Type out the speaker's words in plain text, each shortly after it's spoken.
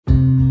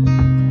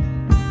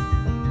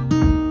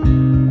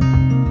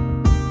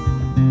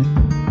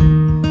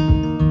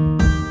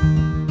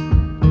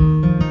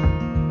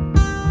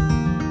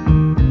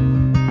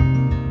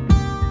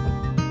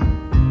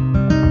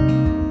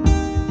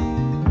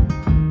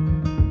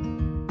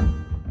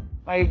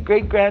My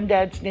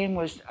great-granddad's name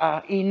was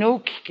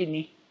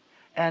Inukikini.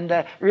 And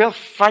a real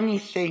funny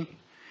thing,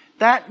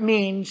 that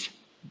means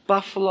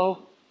buffalo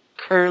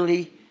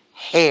curly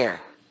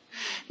hair.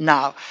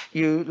 Now,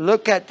 you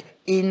look at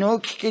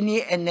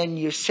Inukikini and then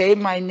you say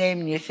my name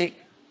and you think,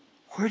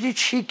 where did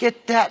she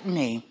get that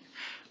name?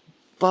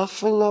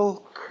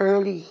 Buffalo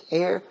curly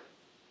hair,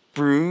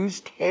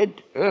 bruised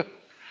head? Ugh.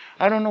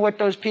 I don't know what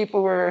those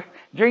people were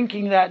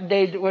drinking that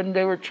day when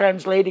they were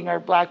translating our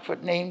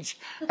Blackfoot names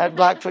at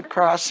Blackfoot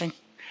Crossing.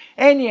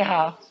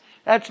 Anyhow,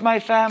 that's my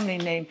family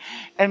name.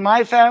 And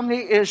my family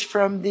is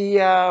from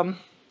the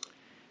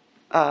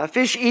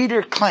Fish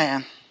Eater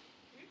clan,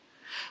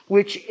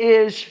 which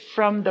is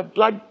from the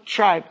blood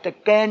tribe, the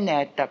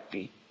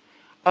Siksikaitsitapi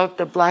of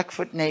the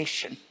Blackfoot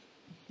Nation.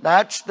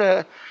 That's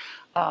the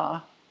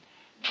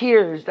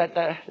tiers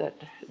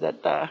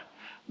that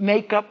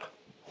make up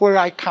where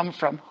I come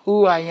from,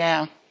 who I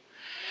am.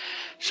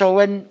 So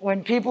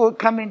when people would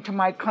come into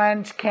my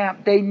clan's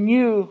camp, they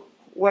knew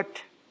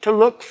what to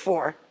look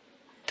for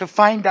to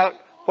find out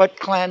what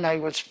clan I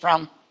was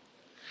from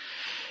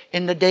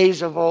in the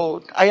days of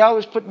old. I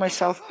always put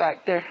myself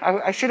back there.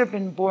 I should have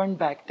been born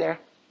back there.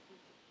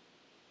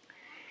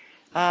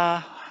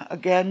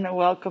 Again,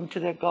 welcome to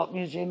the Galt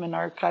Museum and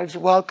Archives.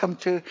 Welcome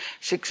to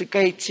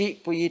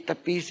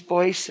Siksikaitsitapi's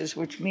Voices,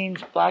 which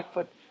means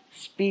Blackfoot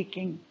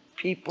speaking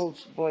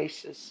people's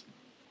voices.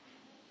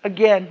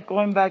 Again,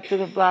 going back to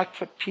the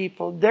Blackfoot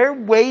people, their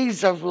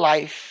ways of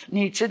life,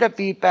 which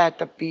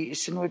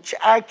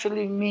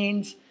actually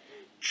means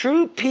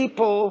true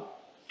people,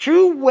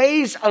 true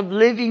ways of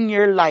living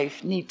your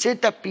life.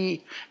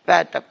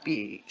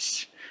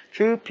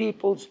 True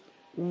people's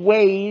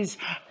ways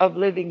of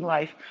living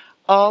life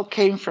all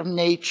came from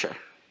nature.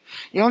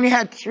 You only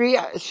had three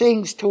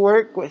things to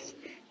work with: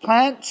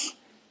 plants,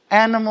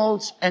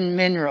 animals, and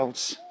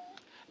minerals.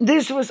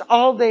 This was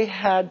all they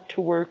had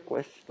to work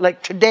with.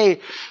 Like today,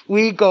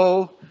 we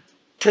go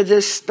to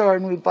this store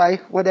and we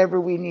buy whatever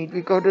we need.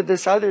 We go to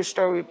this other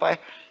store, we buy.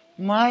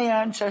 My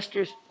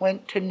ancestors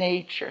went to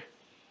nature.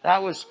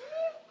 That was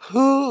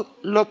who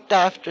looked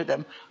after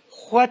them,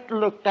 what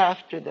looked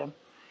after them,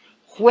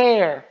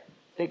 where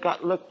they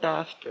got looked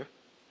after.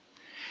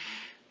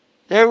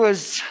 There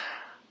was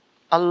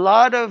a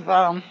lot of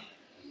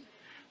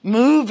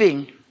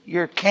moving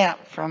your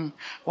camp from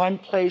one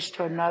place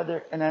to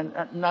another and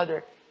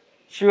another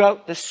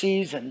throughout the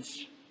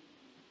seasons.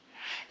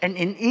 And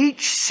in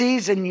each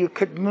season, you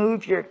could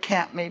move your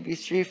camp maybe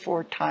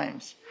 3-4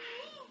 times.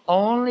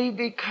 Only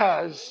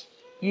because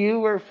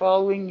you were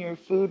following your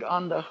food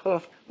on the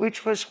hoof,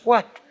 which was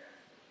what?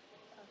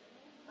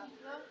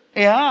 Buffalo?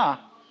 Yeah.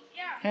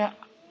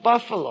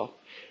 Buffalo.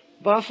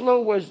 Buffalo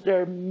was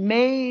their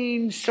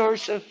main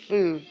source of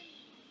food.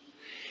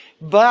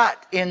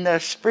 But in the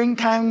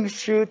springtime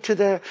through to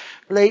the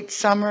late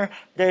summer,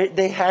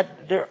 they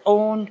had their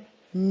own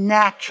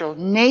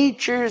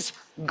nature's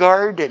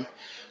garden.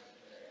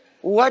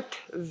 What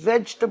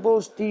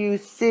vegetables do you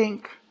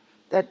think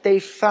that they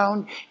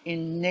found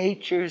in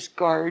nature's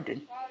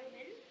garden?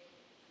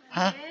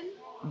 Huh?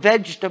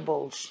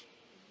 Vegetables.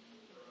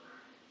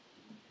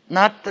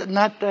 Not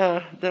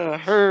the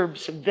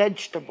herbs,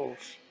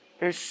 vegetables.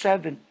 There's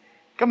 7.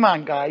 Come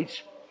on,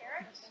 guys.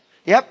 Carrots?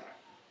 Yep.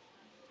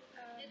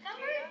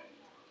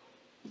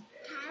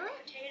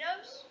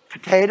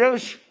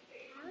 Potatoes?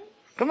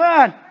 Come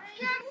on.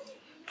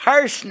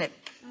 Parsnip.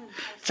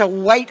 It's a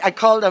white, I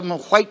call them a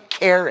white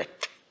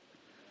carrot.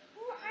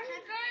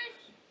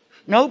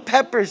 No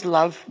peppers,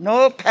 love.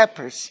 No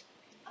peppers.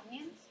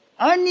 Onions?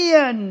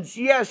 Onions.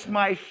 Yes,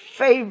 my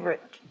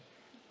favorite.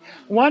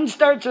 One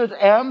starts with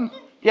M,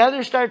 the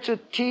other starts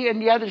with T, and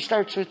the other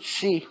starts with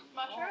C.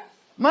 Mushrooms?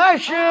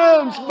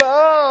 Mushrooms.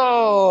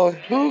 Oh,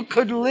 who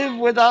could live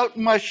without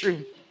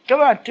mushrooms?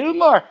 Come on, 2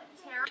 more.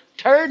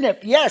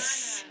 Turnip.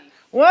 Yes.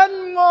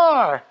 1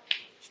 more.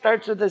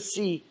 Starts with a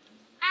C.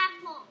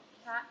 Apple.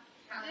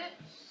 Cabbage?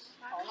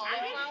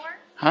 Cauliflower?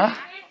 Huh?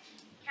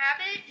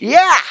 Cabbage?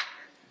 Yeah.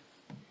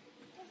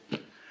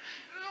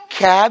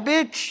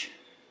 Cabbage.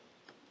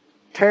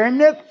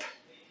 Turnip.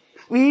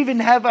 We even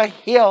have a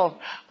hill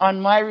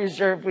on my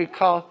reserve we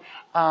call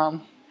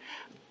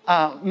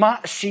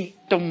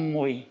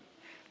Masitumuy,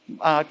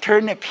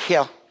 Turnip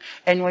Hill.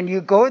 And when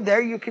you go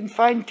there, you can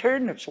find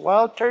turnips,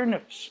 wild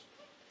turnips.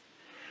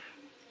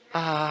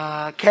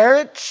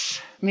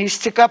 Carrots,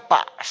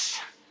 Siksikapas.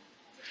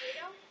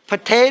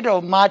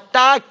 Potato,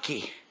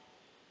 mataki.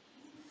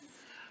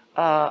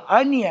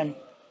 Onion.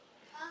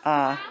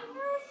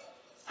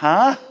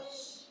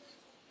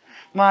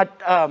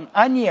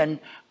 Onion.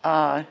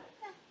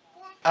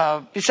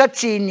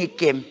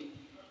 Pisatsinikim.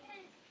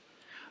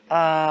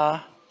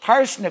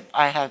 Parsnip,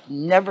 I have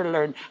never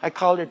learned. I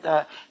called it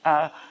no,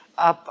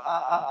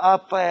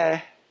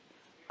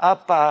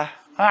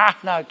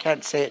 I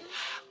can't say it.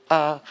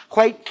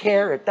 White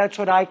carrot, that's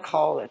what I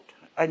call it.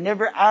 I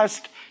never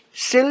asked,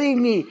 silly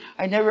me,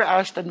 I never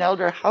asked an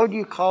elder, how do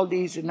you call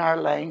these in our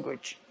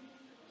language?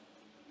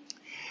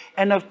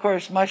 And of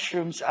course,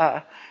 mushrooms,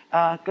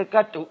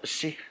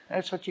 kakatusi,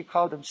 that's what you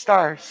call them,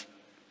 stars.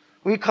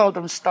 We called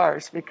them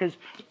stars because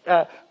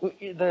the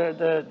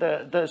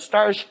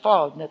stars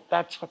fall, and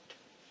that's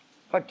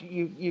what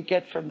you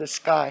get from the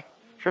sky.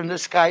 From the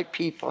sky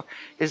people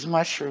is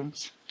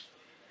mushrooms.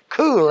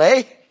 Cool,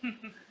 eh?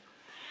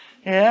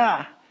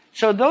 Yeah.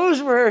 So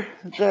those were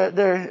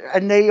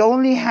and they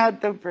only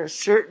had them for a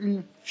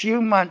certain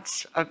few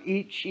months of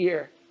each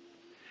year.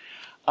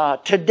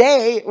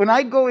 Today, when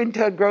I go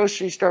into a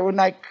grocery store, when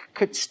I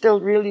could still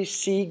really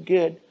see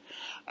good,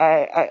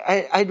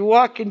 I'd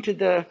walk into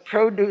the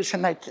produce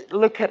and I'd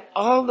look at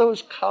all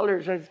those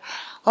colors.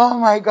 Oh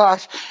my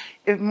gosh.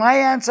 If my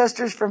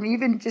ancestors from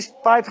even just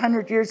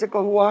 500 years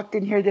ago walked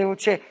in here, they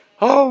would say,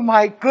 oh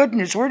my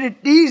goodness, where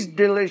did these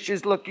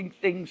delicious looking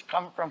things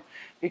come from?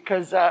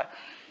 Because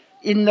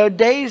in the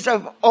days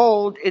of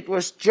old, it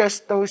was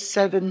just those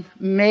 7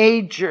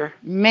 main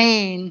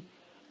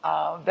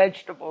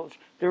vegetables.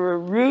 There were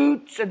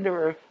roots and there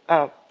were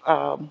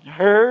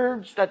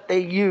herbs that they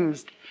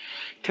used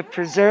to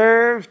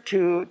preserve,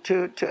 to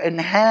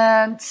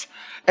enhance,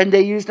 and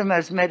they used them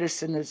as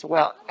medicine as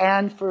well,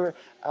 and for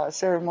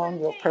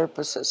ceremonial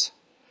purposes.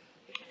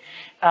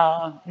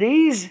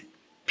 These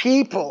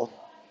people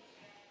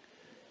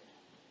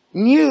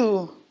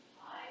knew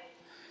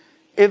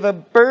if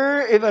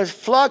a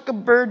flock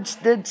of birds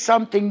did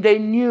something, they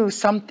knew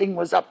something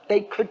was up.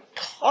 They could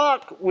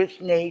talk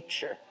with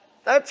nature.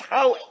 That's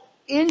how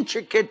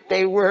intricate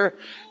they were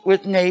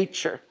with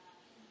nature,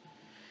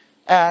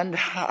 and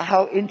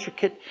how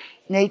intricate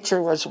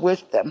nature was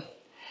with them.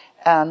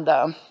 And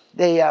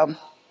they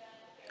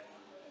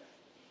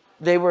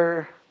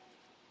were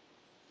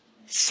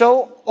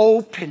so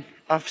open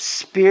of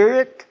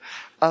spirit,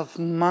 of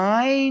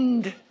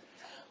mind,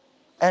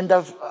 and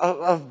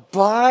of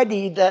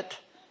body that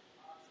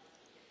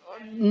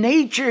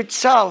nature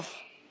itself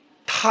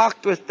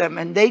talked with them,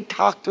 and they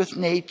talked with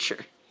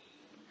nature.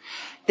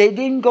 They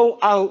didn't go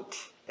out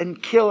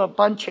and kill a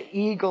bunch of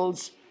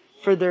eagles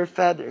for their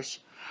feathers,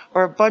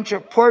 or a bunch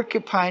of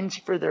porcupines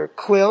for their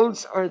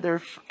quills or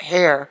their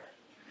hair.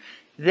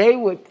 They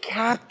would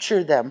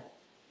capture them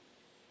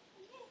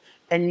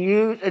and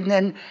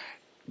then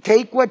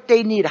take what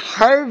they need,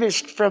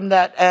 harvest from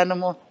that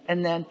animal,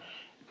 and then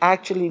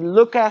actually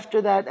look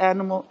after that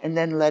animal and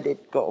then let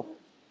it go.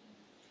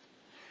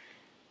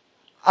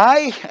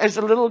 I, as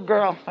a little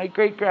girl, my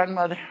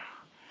great-grandmother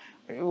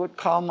would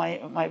call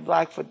my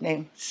Blackfoot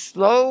name.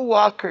 Slow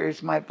Walker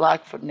is my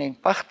Blackfoot name.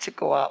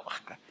 Matutubo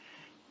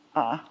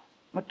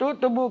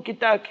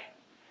kitak.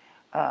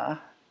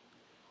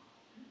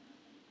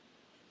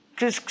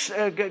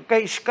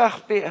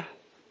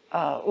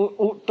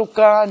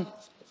 Tukan.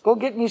 Go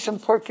get me some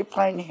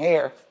porcupine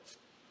hair.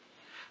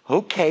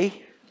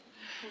 Okay.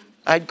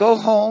 I'd go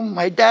home.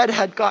 My dad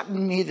had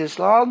gotten me this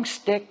long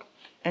stick,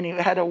 and he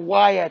had a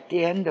Y at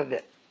the end of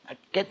it. I'd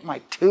get my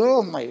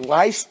tool, my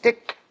Y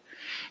stick,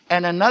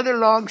 and another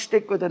long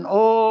stick with an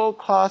old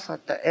cloth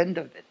at the end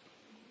of it.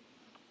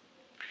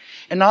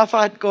 And off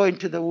I'd go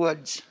into the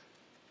woods,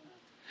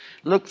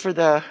 look for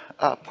the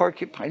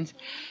porcupines.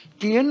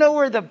 Do you know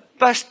where the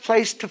best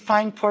place to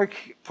find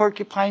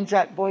porcupines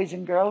at, boys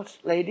and girls,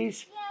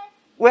 ladies? Yes.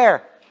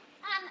 Where?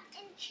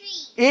 In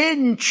trees.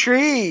 In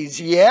trees,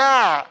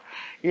 yeah.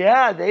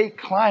 Yeah, they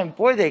climb.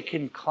 Boy, they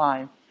can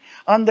climb.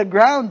 On the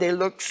ground, they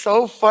look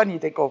so funny.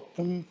 They go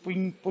boing,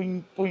 boing,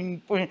 boing,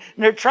 boing, boing. And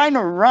they're trying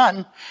to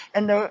run.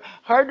 And the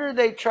harder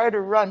they try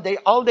to run,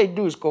 all they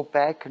do is go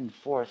back and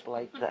forth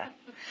like that.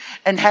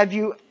 And have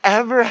you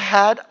ever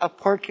had a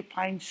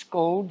porcupine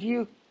scold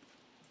you?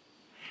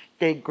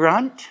 They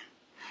grunt,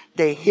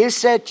 they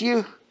hiss at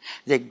you,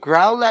 they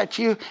growl at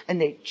you, and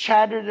they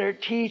chatter their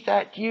teeth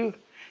at you,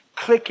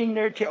 clicking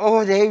their teeth.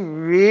 Oh, they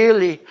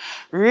really,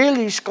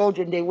 really scold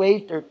you, and they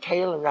wave their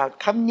tail around.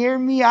 Come near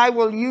me, I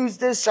will use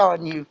this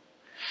on you.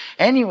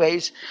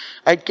 Anyways,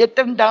 I'd get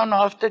them down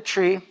off the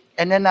tree,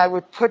 and then I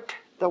would put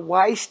the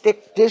Y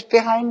stick just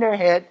behind their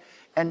head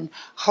and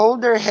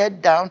hold their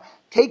head down,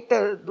 take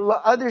the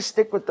other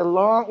stick with the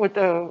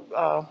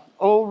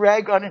old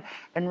rag on it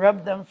and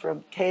rub them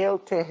from tail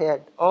to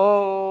head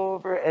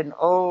over and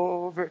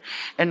over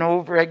and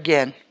over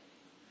again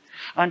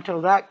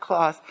until that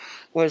cloth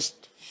was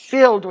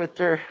filled with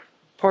their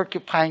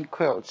porcupine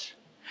quills.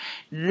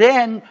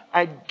 Then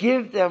I'd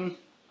give them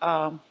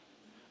a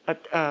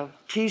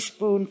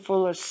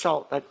teaspoonful of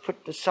salt. I'd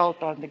put the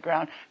salt on the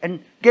ground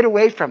and get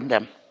away from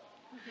them.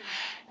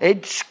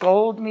 They'd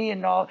scold me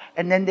and all,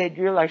 and then they'd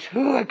realize,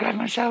 oh, I got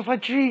myself a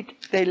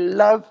treat. They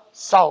love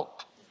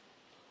salt.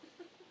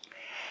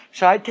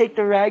 So I'd take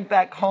the rag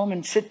back home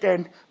and sit there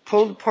and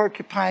pull the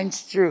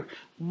porcupines through.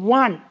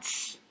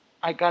 Once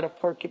I got a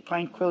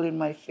porcupine quill in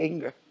my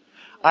finger.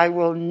 I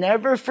will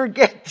never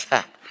forget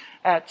that.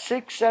 At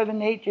 6,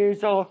 7, 8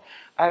 years old,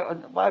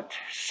 about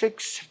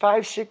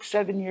 5, 6,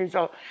 7 years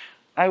old,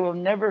 I will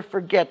never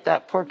forget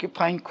that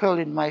porcupine quill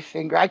in my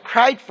finger. I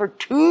cried for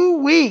 2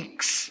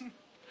 weeks.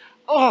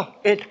 Oh,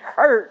 it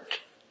hurt.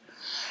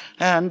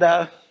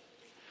 And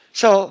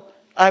so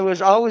I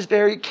was always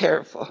very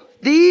careful.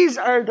 These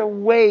are the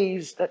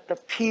ways that the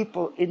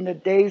people in the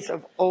days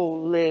of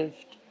old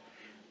lived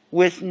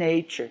with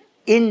nature.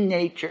 in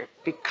nature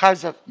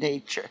because of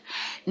nature.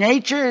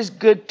 Nature is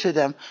good to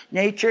them.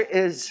 Nature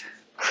is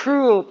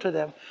cruel to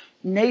them.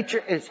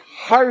 Nature is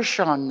harsh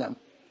on them.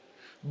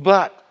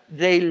 But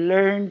they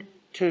learned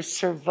to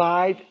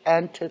survive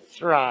and to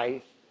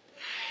thrive.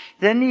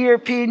 Then the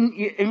European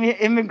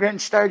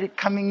immigrants started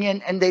coming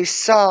in, and they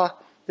saw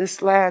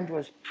this land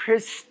was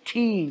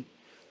pristine,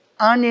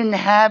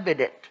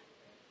 uninhabited.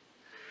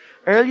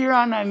 Earlier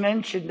on I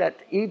mentioned that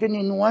even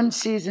in one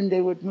season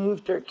they would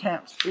move their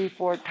camps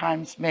 3-4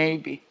 times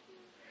maybe.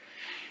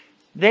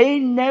 They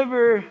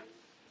never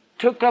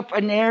took up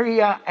an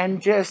area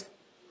and just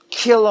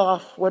kill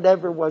off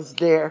whatever was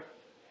there,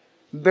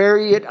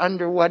 bury it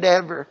under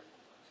whatever.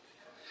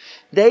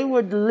 They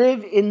would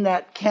live in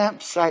that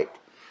campsite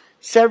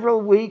several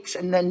weeks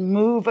and then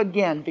move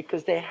again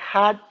because they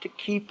had to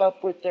keep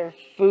up with their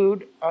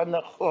food on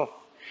the hoof.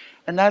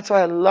 And that's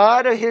why a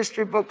lot of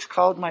history books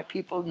called my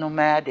people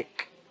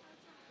nomadic.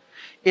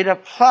 It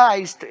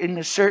applies in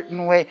a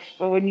certain way.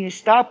 But when you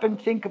stop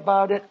and think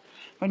about it,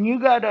 when you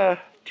got a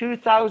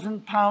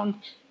 2,000-pound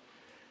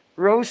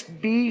roast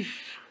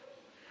beef,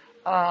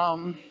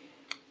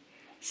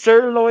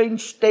 sirloin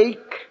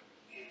steak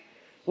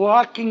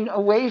walking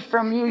away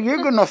from you, you're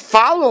going to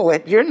follow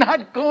it. You're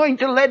not going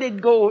to let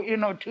it go,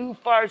 too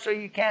far so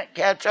you can't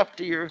catch up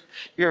to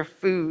your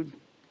food.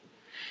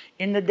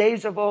 In the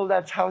days of old,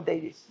 that's how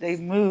they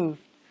moved,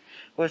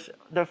 was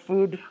the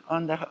food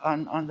on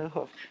the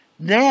hoof.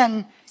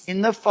 Then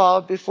in the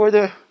fall, before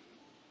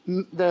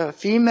the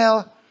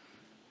female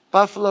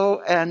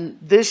buffalo and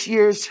this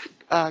year's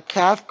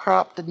calf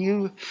crop, the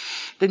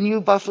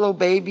new buffalo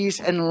babies,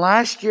 and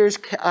last year's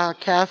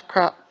calf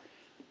crop,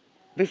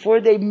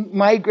 before they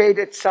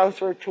migrated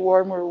southward to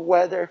warmer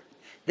weather,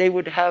 they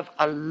would have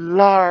a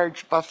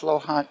large buffalo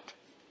hunt.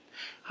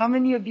 How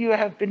many of you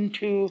have been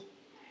to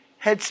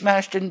Head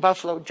Smashed in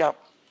Buffalo Jump?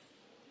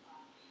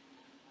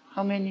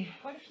 How many?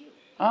 Quite a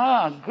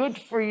few. Good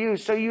for you.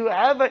 So you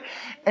have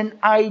an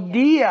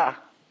idea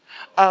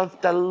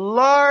of the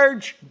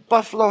large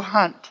buffalo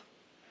hunt.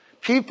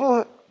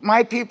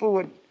 My people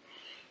would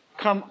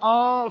come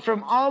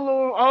from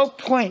all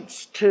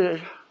points to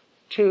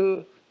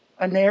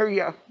an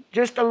area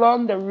just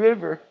along the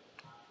river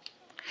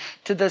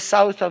to the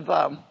south of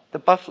the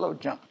Buffalo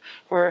Jump,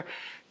 where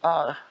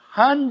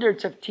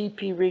hundreds of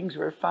teepee rings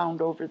were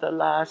found over the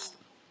last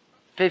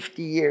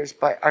 50 years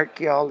by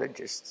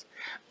archaeologists.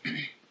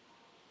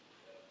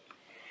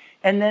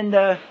 And then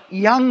the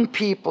young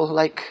people,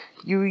 like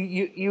you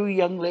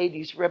young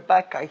ladies,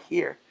 Rebecca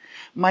here,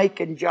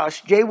 Mike and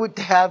Josh, they would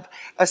have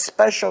a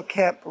special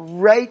camp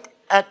right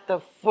at the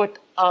foot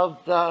of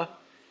the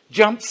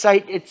jump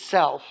site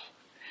itself.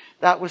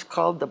 That was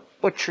called the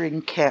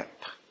butchering camp.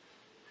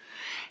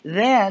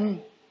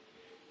 Then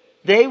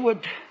they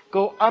would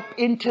go up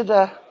into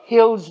the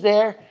hills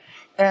there,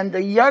 and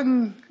the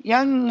young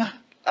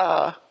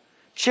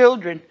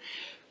children,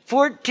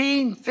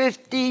 14,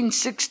 15,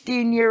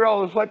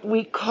 16-year-olds, what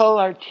we call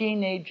our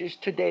teenagers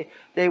today,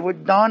 they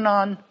would don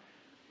on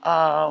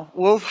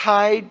wolf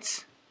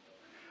hides,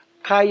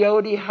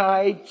 coyote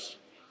hides,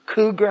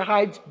 cougar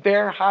hides,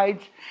 bear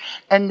hides,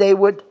 and they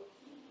would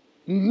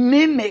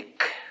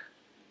mimic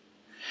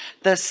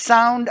the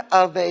sound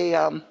of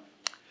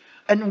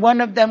and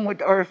one of them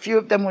would, or a few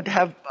of them would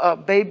have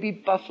baby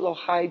buffalo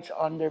hides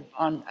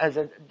on as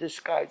a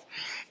disguise,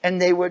 and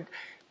they would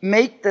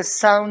make the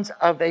sounds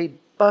of a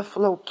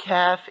buffalo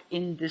calf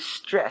in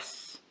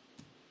distress.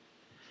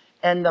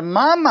 And the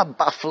mama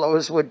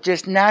buffaloes would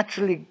just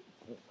naturally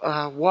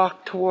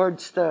walk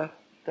towards the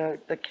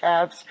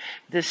calves'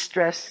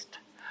 distressed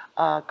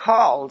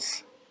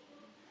calls.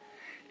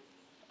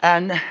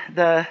 And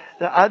the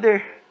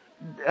other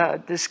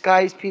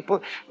disguised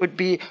people would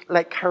be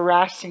like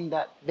harassing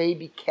that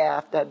baby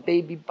calf, that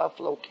baby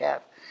buffalo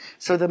calf.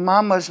 So the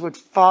mamas would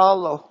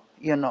follow,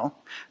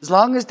 As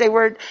long as they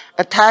weren't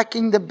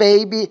attacking the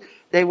baby,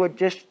 they would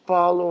just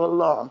follow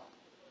along.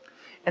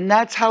 And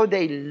that's how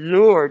they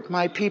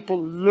my people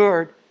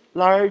lured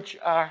large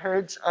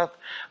herds of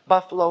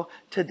buffalo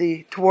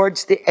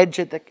towards the edge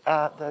of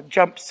the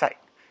jump site.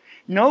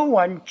 No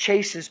one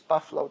chases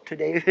buffalo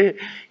today.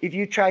 If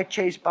you try to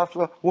chase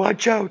buffalo,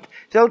 watch out.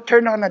 They'll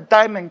turn on a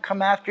dime and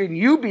come after you, and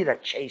you be the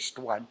chased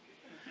one.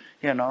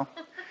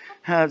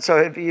 So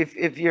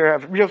if you're a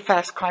real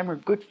fast climber,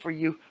 good for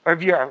you. Or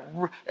if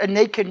and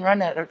they can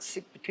run at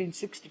between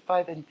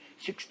 65 and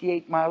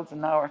 68 miles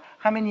an hour.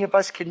 How many of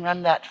us can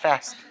run that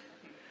fast?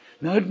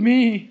 Not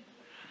me.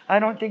 I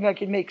don't think I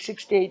can make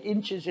 68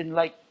 inches in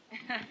like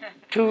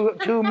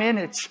two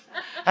minutes.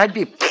 I'd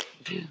be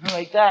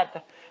like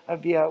that.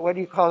 I'd be what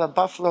do you call a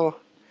buffalo?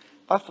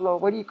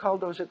 What do you call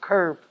those? A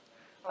curve?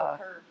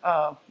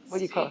 What do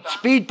you call it?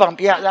 Speed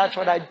bump. Yeah, that's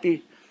what I'd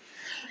be.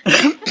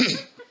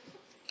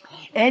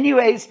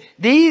 Anyways,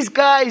 these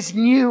guys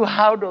knew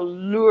how to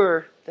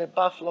lure the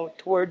buffalo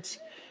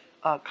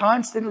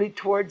constantly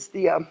towards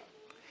the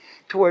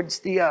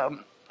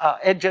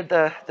edge of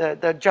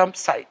the jump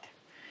site.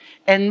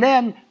 And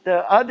then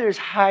the others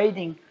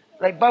hiding,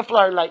 like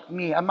buffalo are like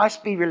me. I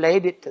must be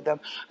related to them.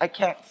 I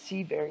can't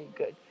see very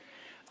good.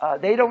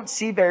 They don't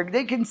see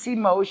they can see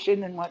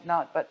motion and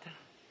whatnot, but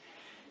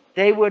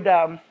they would,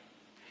 the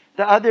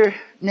other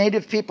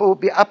native people would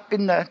be up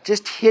in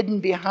just hidden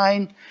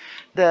behind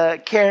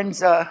the cairns,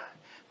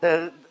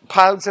 the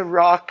piles of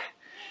rock,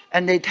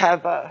 and they'd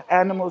have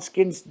animal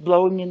skins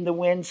blowing in the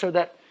wind so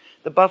that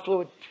the buffalo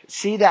would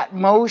see that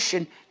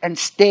motion and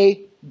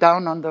stay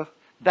down on the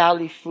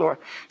valley floor,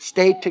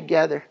 stay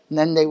together. And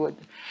then they would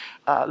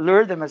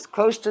lure them as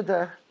close to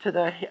the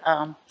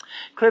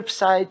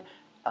cliffside,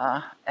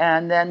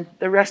 and then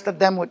the rest of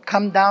them would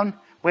come down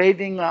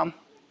waving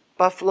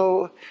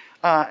buffalo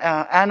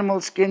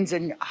animal skins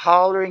and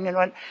hollering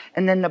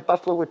and then the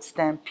buffalo would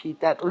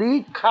stampede. That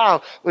lead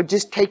cow would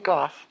just take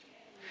off,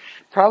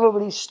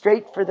 probably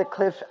straight for the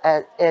cliff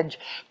edge.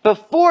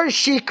 Before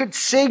she could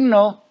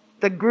signal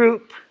the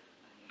group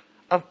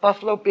of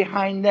buffalo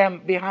behind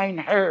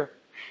her,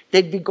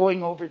 they'd be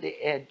going over the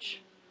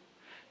edge.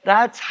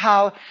 That's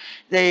how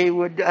they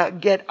would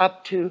get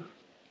up to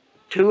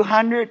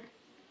 200,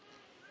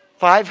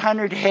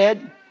 500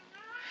 head.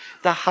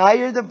 The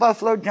higher the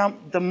buffalo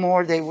jumped, the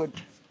more they would,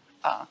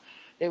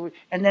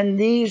 and then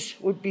these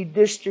would be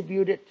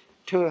distributed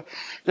to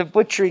the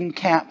butchering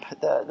camp,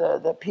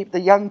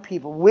 the young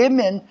people.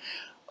 Women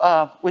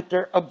with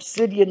their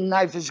obsidian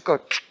knives just go,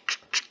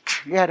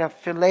 you had a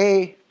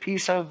fillet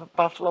piece of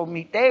buffalo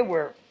meat. They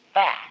were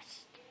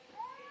fast.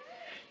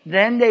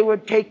 Then they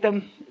would take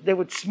them, they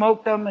would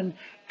smoke them and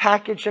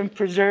package them,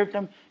 preserve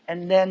them,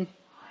 and then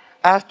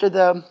after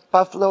the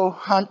buffalo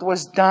hunt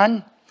was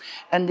done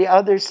and the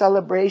other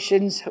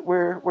celebrations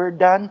were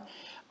done,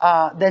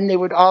 then they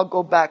would all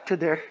go back to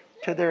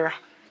their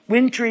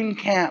wintering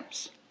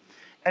camps.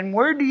 And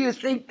where do you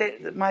think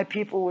that my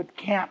people would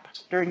camp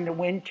during the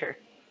winter?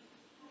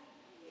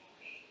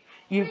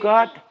 You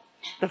got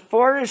the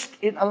forest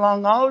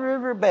along all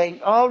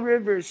riverbank, all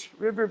rivers,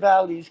 river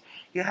valleys.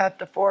 You have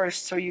the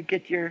forest, so you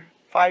get your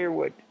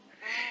firewood,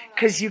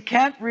 because you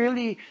can't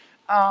really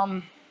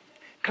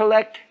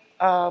collect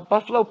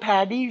buffalo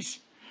patties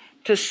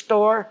to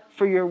store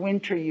for your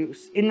winter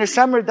use. In the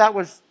summer, that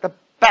was the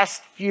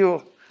best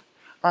fuel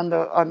on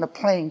the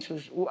plains,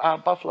 was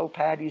buffalo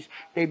patties.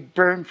 They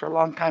burn for a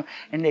long time,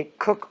 and they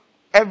cook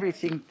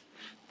everything.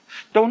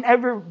 Don't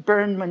ever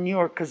burn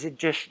manure, because it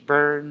just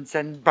burns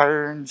and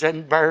burns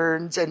and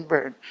burns and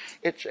burns.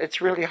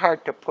 It's really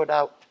hard to put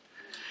out.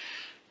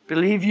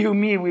 Believe you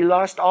me, we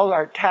lost all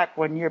our tack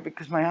one year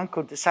because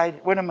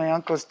one of my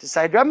uncles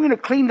decided, I'm going to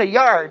clean the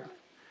yard,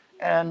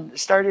 and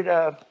started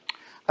a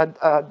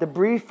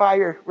debris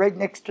fire right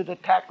next to the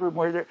tack room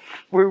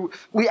where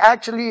we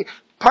actually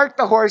parked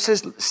the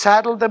horses,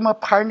 saddled them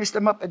up, harnessed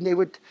them up, and they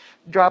would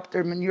drop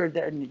their manure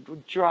there and it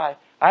would dry.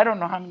 I don't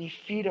know how many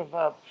feet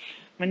of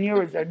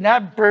manure was there. And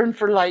that burned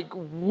for like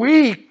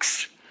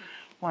weeks.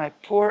 My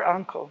poor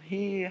uncle,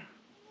 he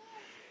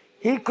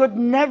could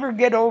never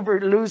get over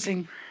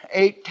losing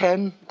 8,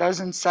 10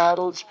 dozen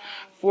saddles,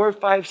 4,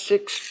 5,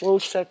 6 full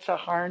sets of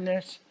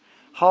harness,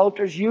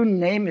 halters, you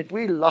name it.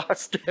 We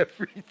lost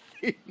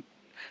everything.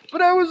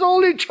 But I was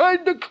only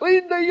trying to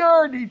clean the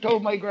yard, he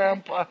told my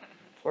grandpa.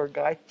 Poor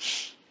guy.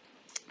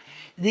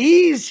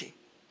 These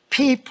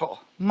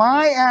people,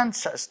 my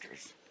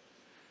ancestors,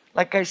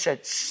 like I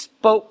said,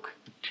 spoke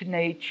to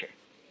nature.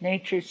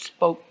 Nature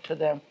spoke to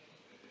them.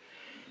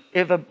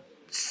 If a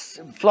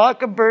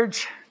flock of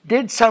birds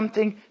did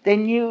something, they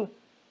knew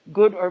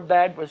good or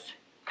bad was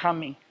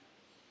coming.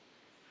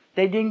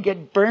 They didn't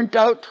get burnt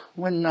out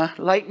when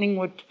lightning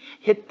would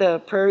hit the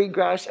prairie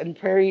grass and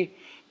prairie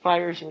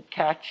fires would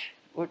catch.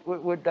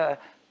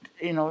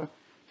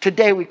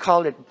 Today we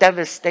call it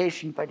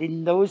devastation, but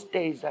in those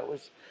days that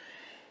was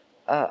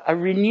a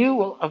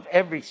renewal of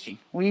everything.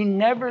 We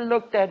never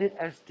looked at it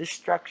as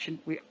destruction.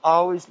 We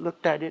always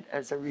looked at it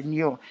as a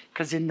renewal.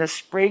 Because in the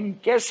spring,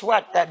 guess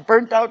what? That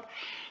burnt out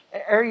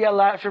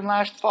area from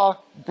last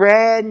fall,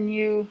 brand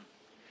new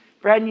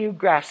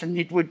grass, and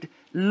it would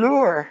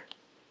lure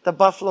the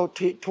buffalo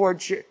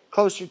towards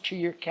closer to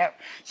your camp.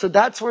 So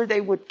that's where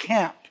they would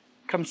camp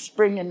come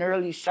spring and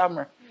early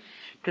summer,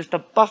 because the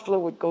buffalo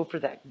would go for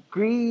that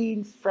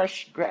green,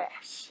 fresh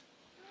grass.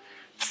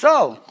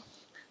 So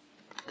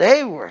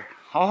they were,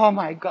 oh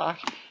my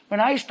gosh, when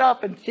I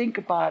stop and think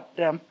about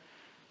them,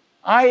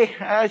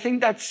 I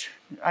think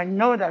I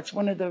know that's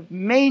one of the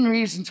main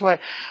reasons why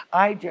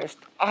I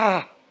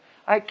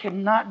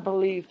cannot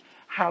believe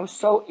how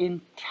so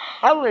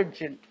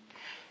intelligent,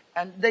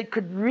 and they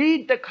could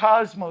read the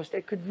cosmos,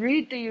 they could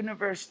read the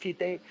university,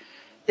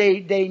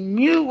 they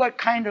knew what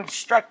kind of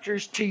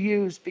structures to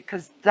use,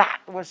 because that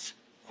was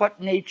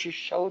what nature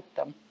showed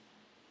them.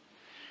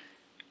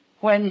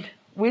 When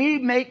we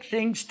make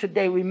things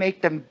today, we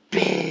make them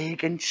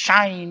big and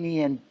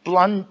shiny and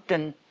blunt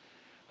and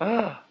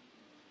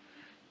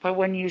but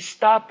when you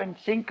stop and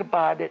think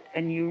about it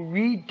and you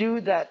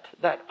redo that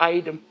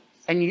item,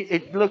 and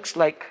it looks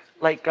like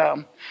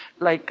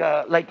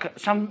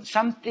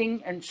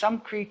something and some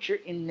creature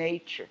in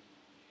nature,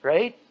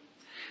 right?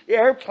 The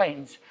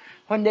airplanes,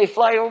 when they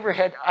fly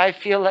overhead, I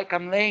feel like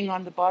I'm laying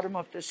on the bottom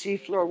of the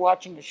seafloor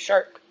watching a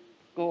shark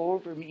go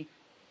over me.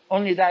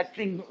 Only that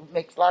thing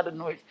makes a lot of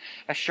noise.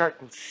 A shark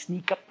will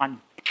sneak up on you.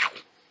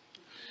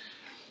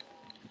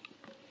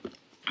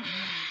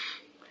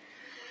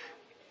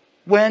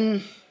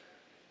 When,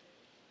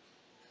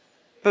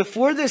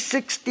 before the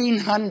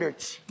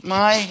 1600s,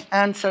 my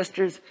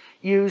ancestors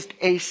used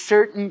a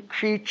certain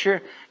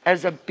creature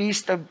as a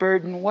beast of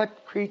burden.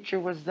 What creature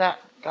was that,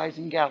 guys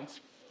and gals?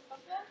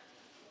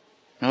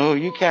 No,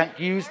 you can't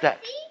use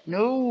that.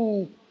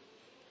 No.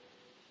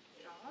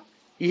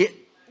 Yeah.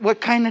 What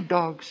kind of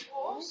dogs?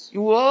 Wolves.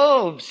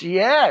 Wolves,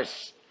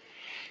 yes.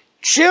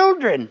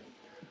 Children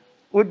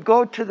would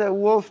go to the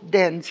wolf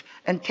dens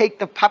and take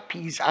the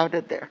puppies out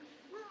of there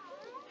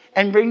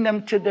and bring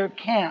them to their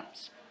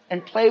camps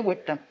and play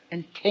with them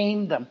and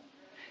tame them.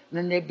 And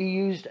then they'd be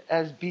used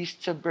as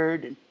beasts of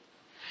burden.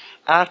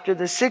 After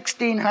the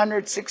 1600s,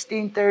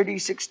 1630,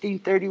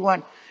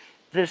 1631,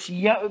 this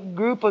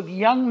group of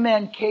young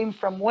men came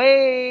from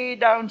way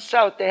down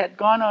south. They had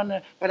gone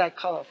on what I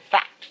call a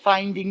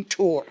fact-finding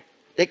tour.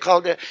 They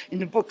called it, in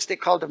the books, they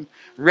called them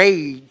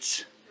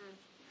raids.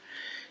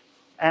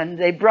 And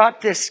they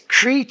brought this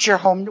creature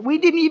home. We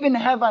didn't even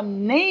have a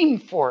name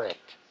for it.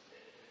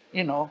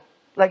 You know,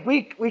 like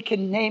we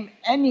can name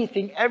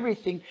anything,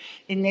 everything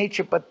in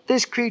nature. But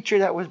this creature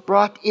that was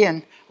brought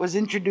in was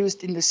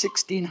introduced in the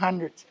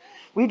 1600s.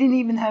 We didn't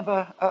even have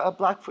a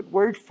Blackfoot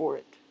word for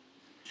it.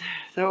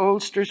 The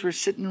oldsters were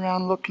sitting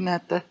around looking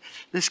at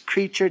this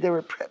creature. They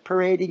were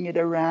parading it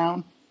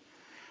around.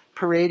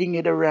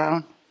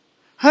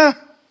 Huh?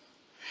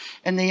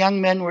 And the young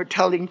men were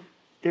telling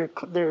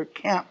their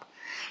camp.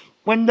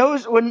 When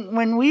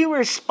we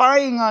were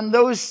spying on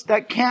those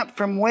that camp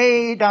from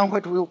way down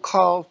what we'll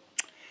call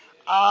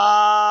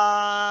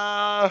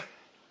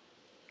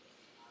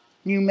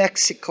New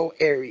Mexico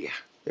area.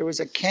 There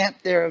was a camp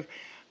there of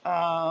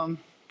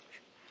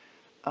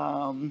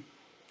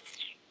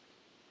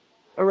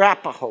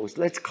Arapahoes,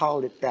 let's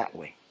call it that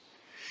way.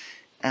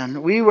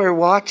 And we were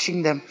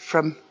watching them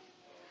from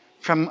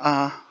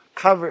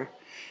cover.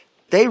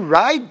 They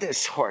ride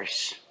this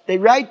horse. They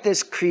ride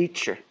this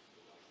creature.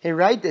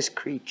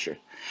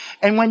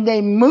 And when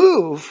they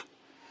move,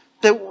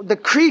 the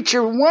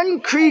creature, one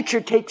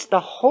creature takes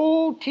the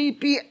whole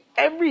teepee,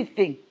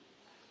 everything.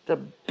 The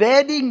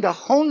bedding, the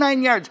whole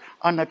 9 yards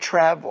on a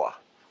travois.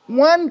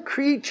 One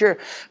creature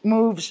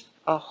moves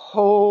a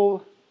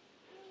whole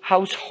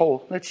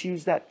household. Let's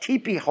use that.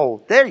 Teepee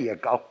hole. There you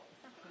go.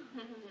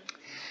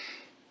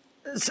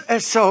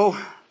 So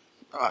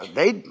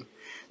they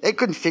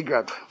couldn't figure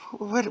out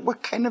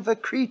what kind of a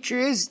creature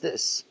is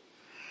this.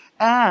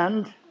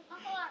 And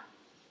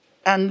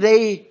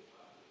they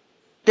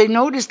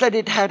noticed that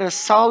it had a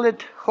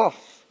solid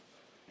hoof.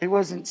 It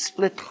wasn't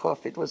split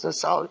hoof. It was a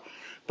solid.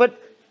 But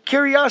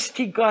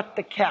curiosity got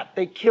the cat.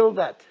 They killed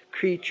that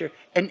creature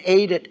and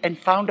ate it and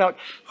found out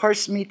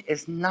horse meat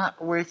is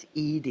not worth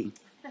eating.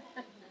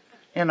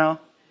 You know.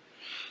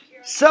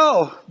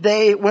 So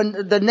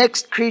when the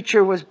next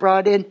creature was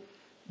brought in,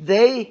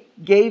 they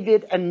gave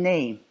it a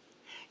name.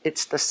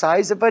 It's the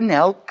size of an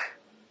elk,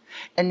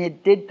 and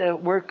it did the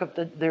work of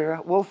their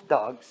wolf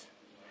dogs.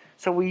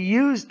 So we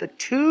used the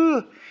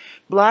two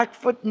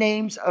Blackfoot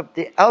names of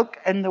the elk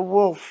and the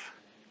wolf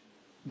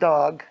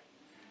dog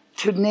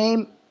to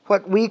name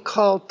what we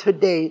call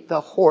today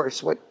the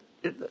horse, what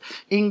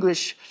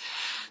English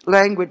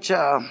language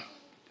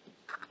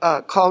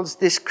calls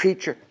this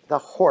creature the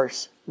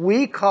horse.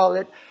 We call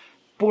it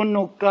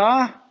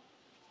punuka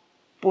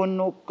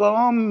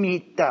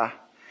mita.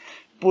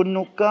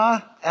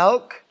 Punuka,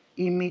 elk,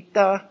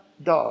 imita,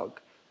 dog.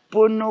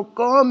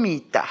 Punuka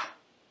mita.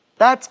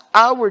 That's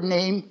our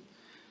name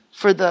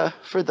for the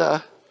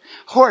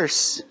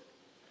horse.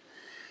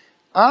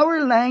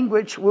 Our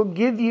language will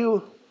give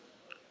you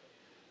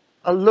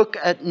a look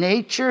at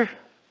nature,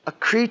 a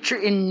creature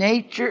in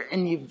nature,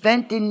 an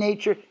event in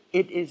nature.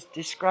 It is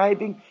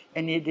describing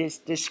and it is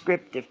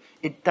descriptive.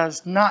 It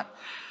does not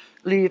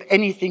leave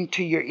anything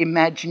to your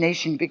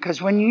imagination,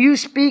 because when you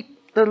speak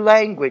the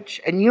language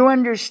and you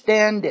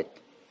understand it,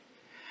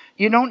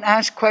 you don't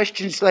ask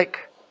questions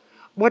like,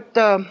 what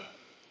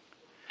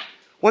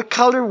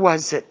color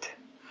was it?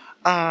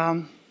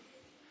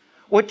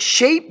 What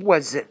shape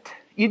was it?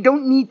 You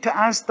don't need to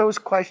ask those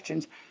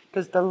questions,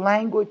 because the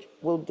language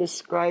will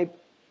describe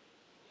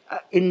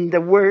in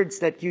the words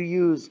that you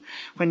use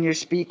when you're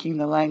speaking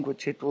the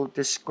language. It will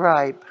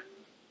describe.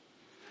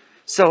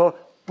 So,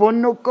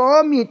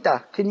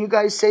 Punukomita. Can you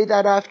guys say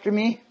that after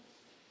me?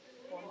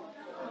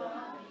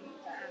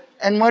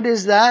 And what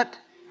is that?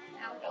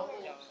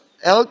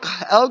 Elk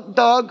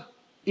dog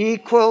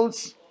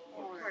equals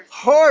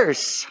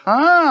horse.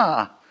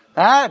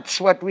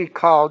 That's what we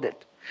called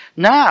it.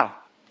 Now,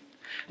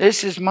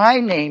 this is my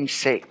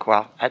namesake.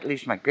 Well, at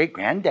least my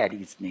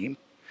great-granddaddy's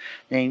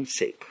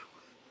namesake.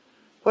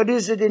 What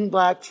is it in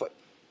Blackfoot?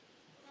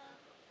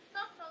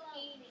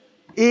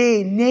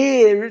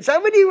 Ine.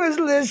 Somebody was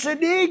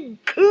listening.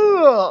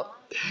 Cool.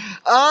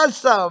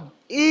 Awesome.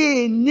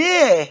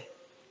 Ine.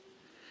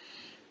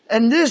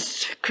 And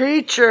this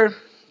creature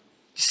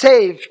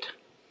saved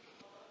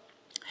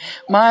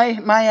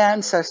my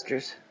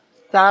ancestors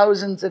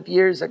thousands of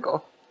years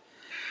ago.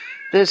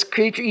 This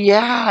creature,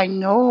 yeah, I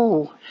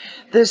know.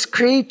 This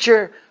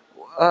creature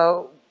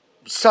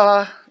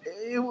saw,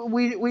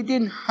 we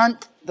didn't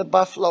hunt the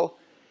buffalo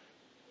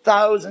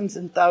thousands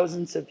and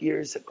thousands of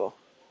years ago.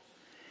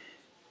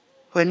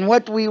 When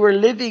what we were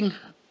living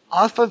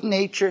off of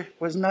nature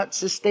was not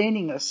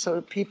sustaining us,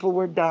 so people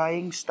were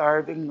dying,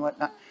 starving, and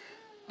whatnot.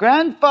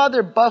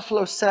 Grandfather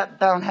Buffalo sat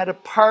down, had a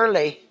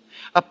parley,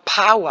 a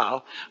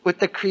powwow with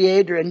the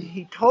Creator, and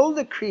he told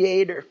the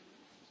Creator,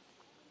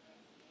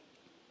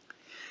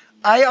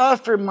 I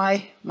offer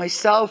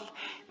myself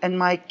and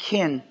my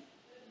kin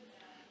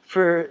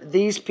for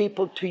these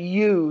people to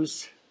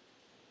use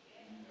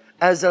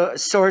as a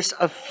source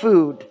of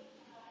food,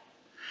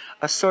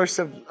 a source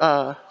of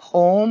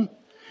home,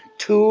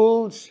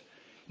 tools,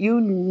 you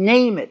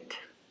name it.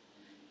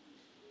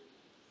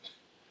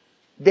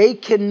 They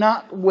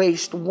cannot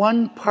waste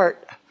one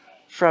part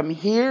from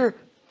here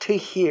to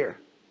here.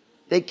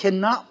 They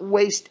cannot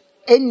waste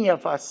any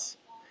of us,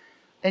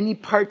 any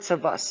parts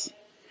of us.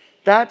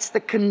 That's the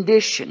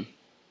condition.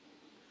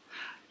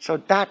 So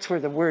that's where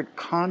the word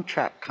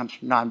contract comes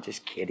from. No, I'm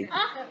just kidding.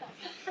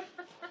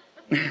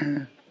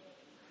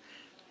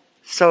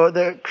 So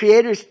the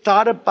creators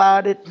thought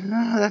about it.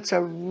 Oh, that's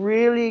a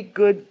really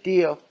good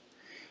deal.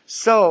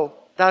 So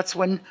that's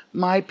when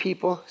my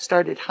people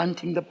started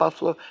hunting the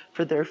buffalo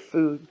for their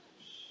food.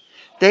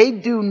 They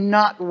do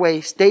not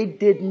waste. They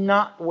did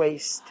not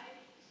waste.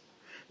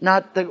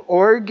 Not the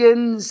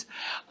organs,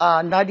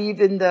 not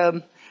even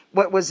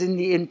what was in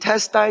the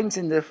intestines,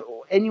 in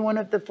any one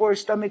of the four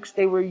stomachs.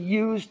 They were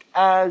used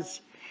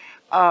as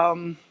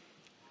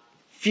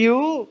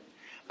fuel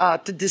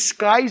to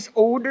disguise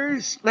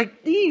odors.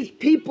 Like, these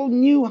people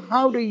knew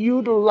how to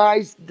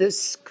utilize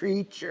this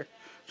creature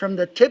from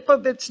the tip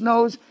of its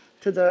nose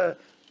to the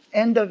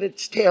end of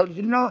its tail.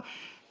 You know,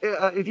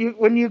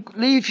 when you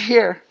leave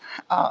here,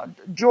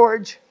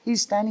 George,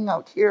 he's standing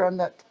out here on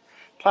that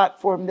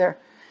platform there.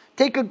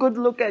 Take a good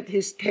look at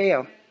his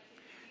tail.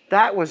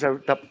 That was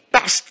the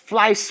best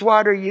fly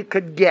swatter you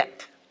could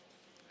get.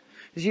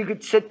 Because you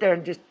could sit there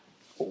and just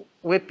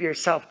whip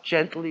yourself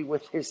gently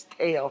with his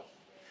tail,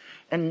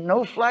 and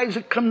no flies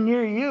would come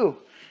near you.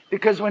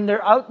 Because when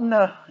they're out in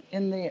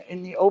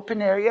the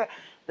open area,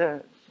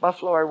 the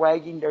buffalo are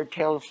wagging their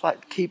tail to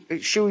keep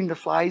shooing the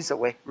flies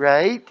away,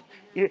 right?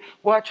 You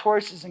watch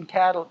horses and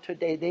cattle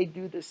today, they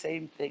do the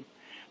same thing.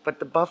 But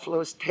the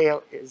buffalo's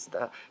tail is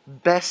the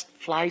best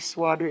fly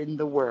swatter in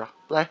the world.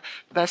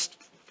 Best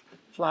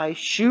fly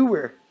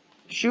shooer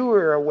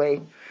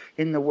away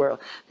in the world.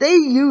 They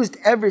used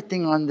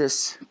everything on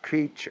this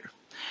creature.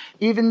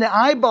 Even the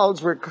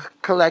eyeballs were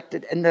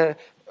collected, and the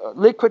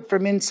liquid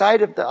from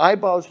inside of the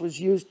eyeballs was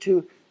used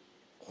to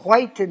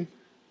whiten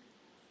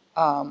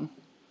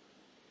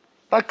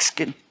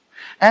buckskin,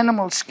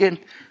 animal skin,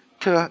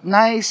 to a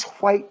nice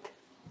white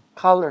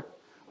color.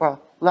 Well,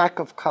 lack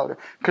of color.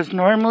 Because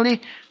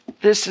normally,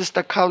 this is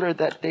the color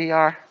that they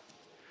are.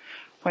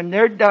 When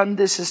they're done,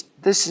 this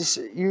is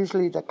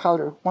usually the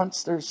color.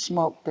 Once they're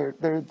smoked,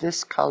 they're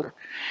this color.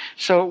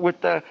 So with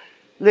the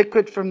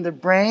liquid from the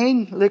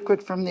brain,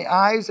 liquid from the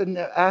eyes, and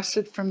the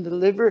acid from the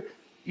liver,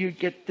 you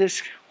get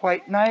this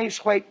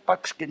nice white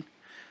buckskin.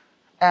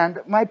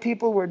 And my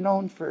people were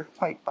known for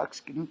white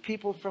buckskin.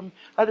 People from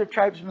other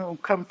tribes will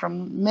come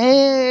from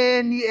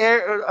many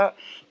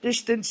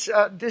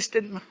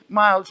distant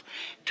miles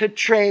to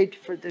trade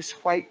for this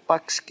white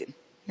buckskin,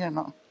 you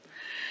know.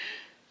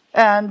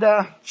 And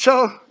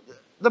so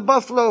the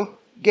buffalo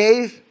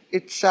gave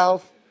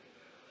itself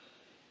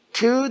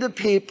to the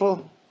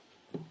people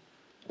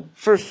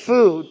for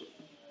food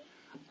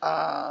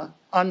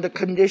on the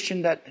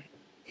condition that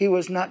he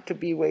was not to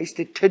be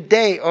wasted.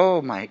 Today,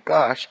 oh my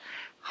gosh,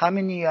 how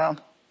many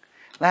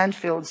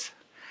landfills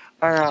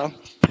are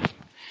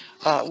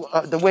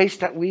the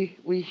waste that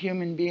we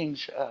human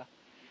beings,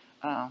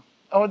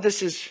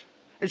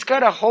 it's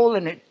got a hole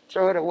in it,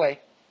 throw it away.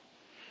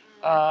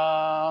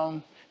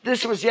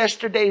 This was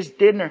yesterday's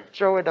dinner,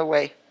 throw it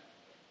away.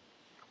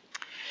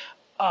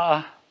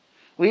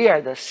 We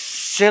are the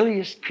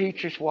silliest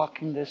creatures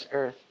walking this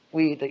earth.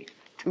 We, the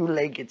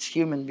two-legged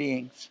human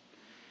beings.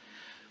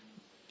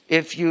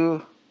 If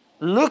you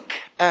look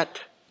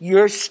at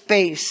your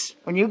space,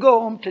 when you go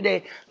home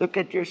today, look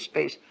at your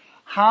space.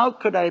 How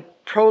could I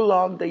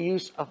prolong the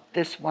use of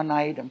this one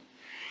item?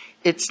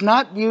 It's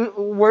not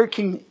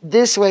working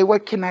this way.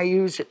 What can I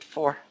use it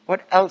for?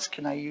 What else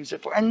can I use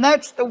it for? And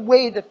that's the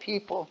way the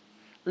people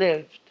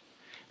lived.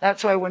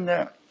 That's why when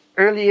the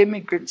early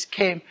immigrants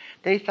came,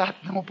 they thought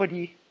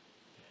nobody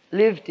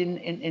lived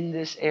in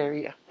this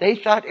area. They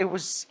thought it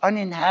was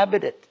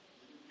uninhabited.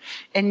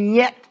 And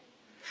yet,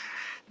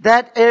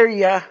 that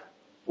area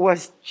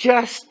was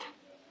just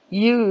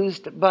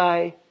used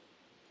by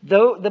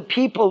the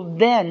people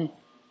then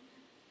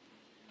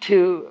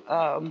to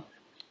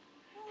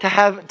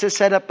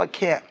set up a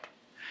camp.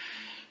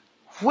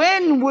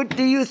 When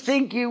do you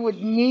think you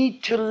would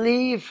need to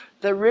leave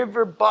the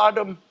river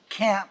bottom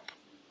camp?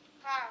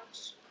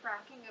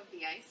 Cracking of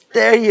the ice.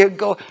 There you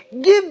go.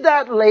 Give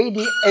that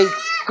lady a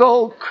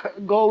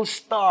gold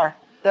star.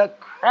 The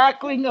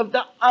crackling of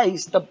the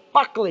ice, the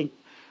buckling.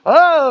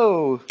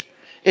 Oh,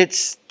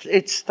 it's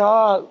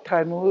thaw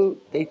time.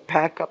 They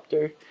pack up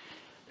their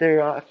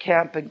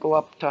camp and go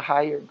up to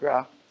higher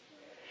ground.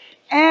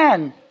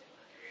 And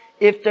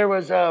if there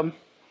was a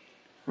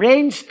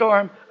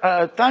rainstorm,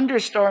 a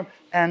thunderstorm,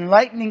 and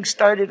lightning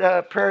started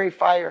a prairie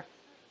fire,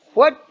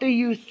 what do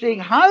you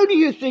think? How do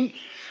you think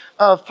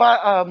a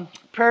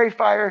prairie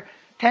fire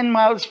 10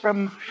 miles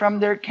from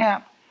their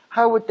camp,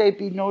 how would they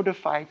be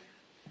notified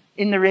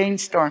in the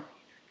rainstorm?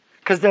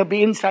 Because they'll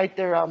be inside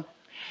their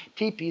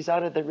teepees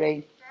out of the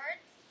rain. Birds?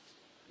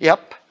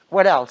 Yep.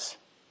 What else?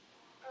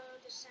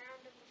 The sound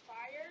of the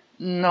fire?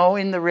 No,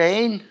 in the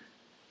rain.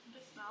 The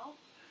smell?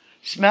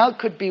 Smell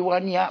could be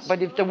one, yeah.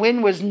 But if the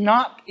wind was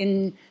not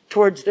in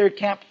towards their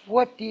camp,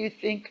 what do you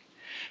think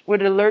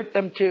would alert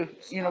them to,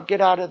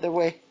 get out of the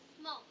way?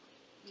 Smoke.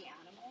 The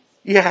animals?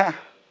 Yeah.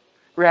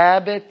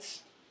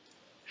 Rabbits,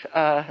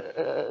 Bugs?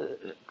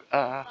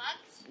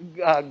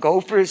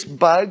 gophers,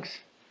 bugs.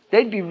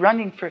 They'd be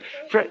running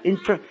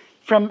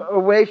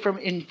away from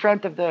in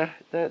front of the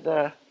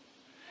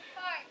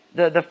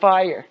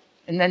fire,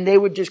 and then they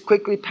would just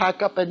quickly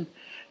pack up and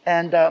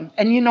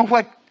you know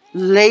what,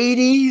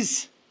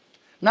 ladies,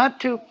 not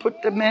to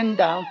put the men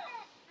down.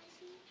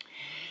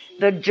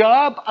 The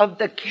job of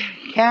the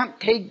camp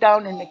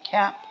takedown and the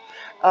camp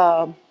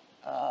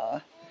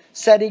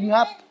setting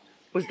up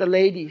was the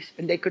ladies,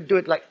 and they could do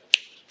it like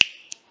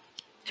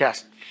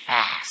just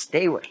fast.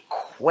 They were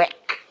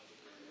quick.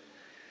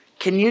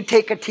 Can you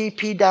take a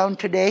TP down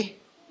today?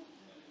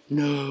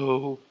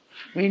 No.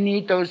 We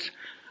need those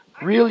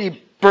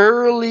really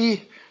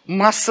burly,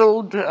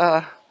 muscled,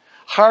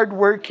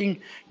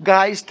 hard-working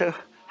guys to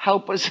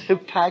help us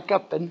pack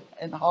up and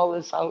haul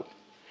us out.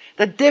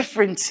 The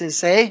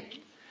differences, eh?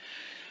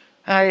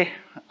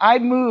 I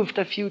moved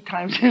a few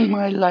times in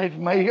my life.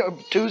 My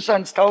two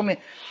sons told me,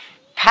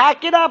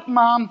 pack it up,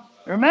 Mom.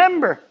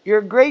 Remember,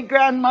 your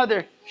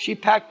great-grandmother, she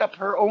packed up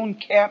her own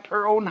camp,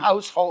 her own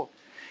household.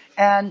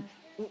 And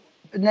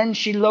then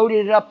she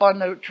loaded it up on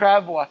the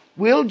travel.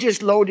 We'll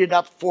just load it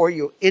up for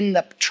you in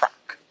the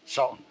truck.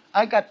 So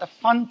I got the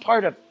fun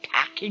part of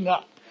packing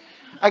up.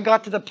 I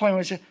got to the point where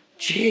I said,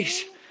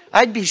 geez,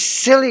 I'd be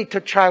silly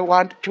to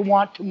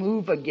want to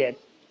move again.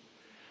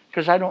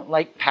 Because I don't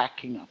like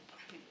packing up.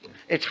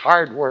 It's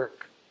hard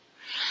work.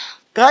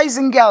 Guys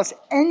and gals,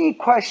 any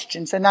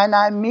questions? And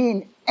I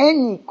mean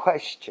any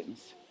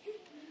questions.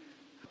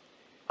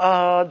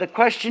 The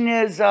question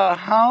is,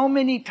 how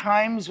many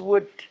times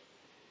would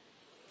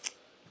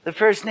the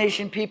First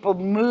Nation people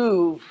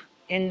move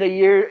in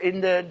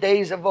the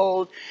days of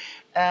old?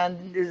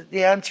 And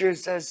the answer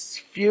is as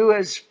few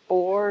as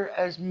 4,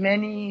 as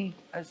many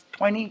as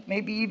 20,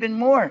 maybe even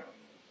more.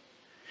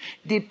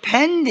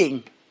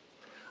 Depending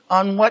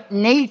on what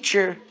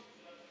nature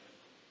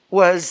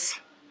was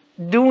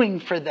doing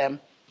for them.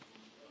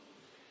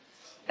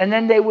 And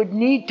then they would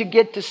need to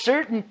get to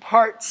certain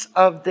parts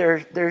of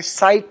their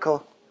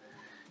cycle,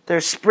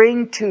 their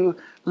spring to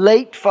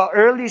late fall,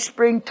 early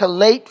spring to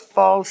late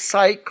fall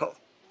cycle,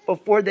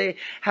 before they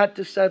had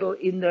to settle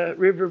in the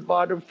river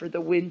bottom for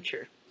the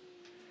winter.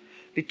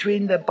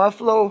 Between the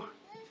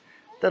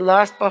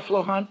last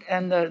buffalo hunt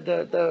and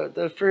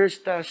the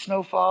first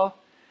snowfall,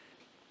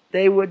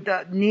 they would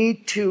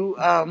need to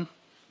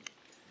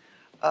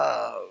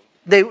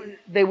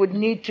they would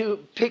need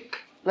to pick,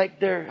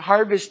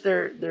 harvest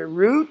their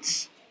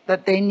roots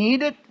that they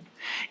needed,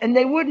 and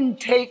they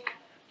wouldn't take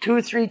 2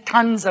 or 3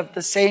 tons of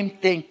the same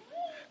thing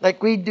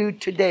like we do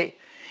today.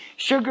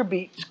 Sugar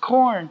beets,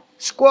 corn,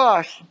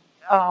 squash,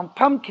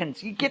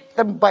 pumpkins, you get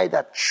them by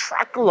the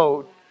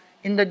truckload.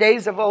 In the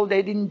days of old,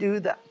 they didn't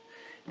do that.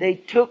 They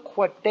took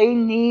what they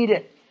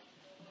needed,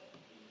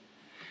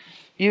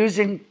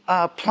 using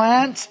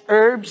plants,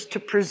 herbs to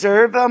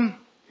preserve them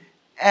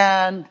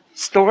and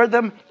store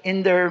them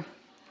in their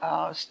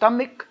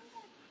stomach,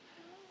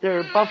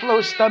 their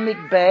buffalo stomach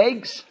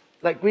bags.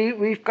 Like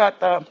we've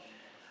got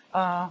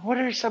what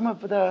are some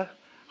of the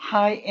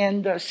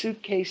high-end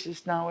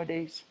suitcases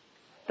nowadays?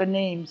 The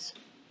names.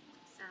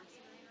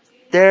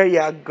 There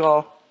you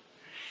go.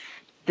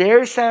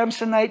 Their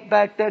Samsonite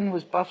back then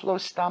was buffalo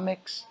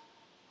stomachs,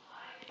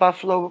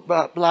 buffalo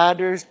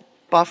bladders,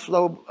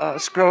 buffalo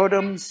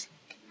scrotums,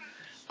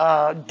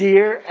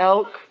 deer,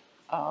 elk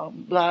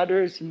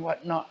bladders and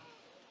whatnot.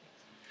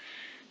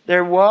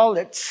 Their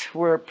wallets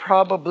were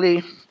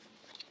probably,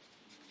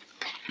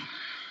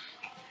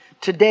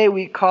 today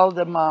we call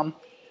them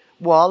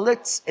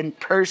wallets and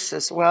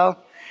purses. Well,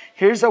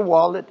 here's a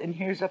wallet and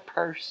here's a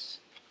purse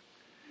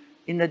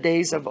in the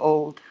days of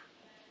old.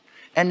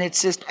 And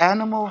it's just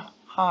animal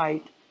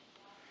hide.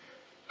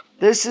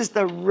 This is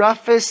the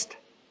roughest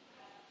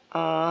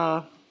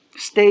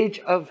stage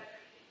of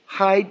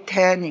hide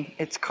tanning.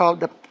 It's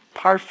called the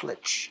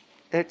parfleche.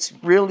 It's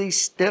really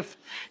stiff.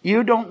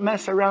 You don't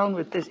mess around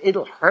with this.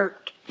 It'll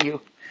hurt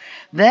you.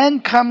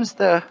 Then comes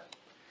the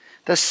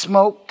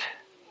smoked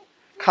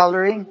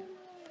coloring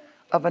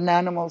of an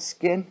animal's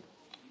skin.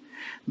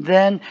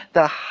 Then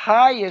the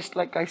highest,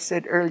 like I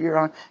said earlier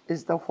on,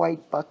 is the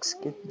white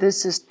buckskin.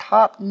 This is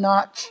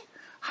top-notch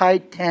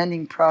hide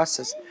tanning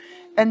process.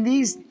 And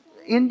these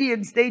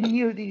Indians, they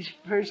knew, these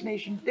First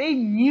Nations, they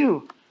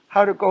knew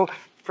how to go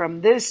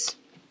from this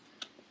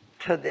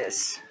to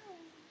this.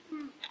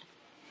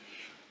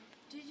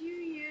 Did you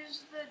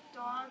use the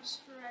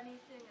dogs for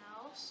anything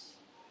else?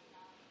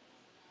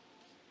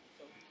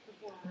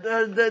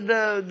 The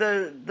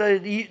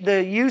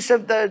use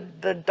of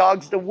the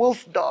dogs, the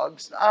wolf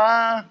dogs.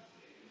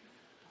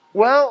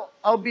 Well,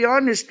 I'll be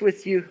honest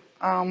with you.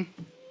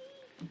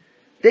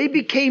 They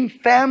became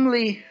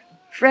family,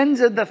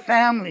 friends of the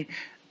family.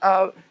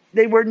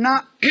 They were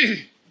not.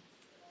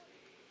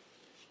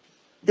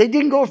 They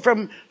didn't go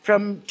from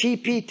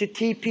TP to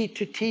TP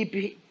to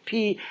TP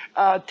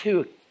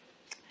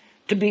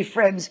to be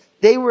friends.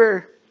 They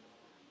were.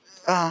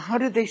 How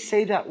did they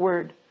say that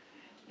word?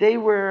 They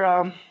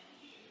were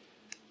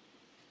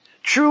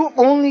true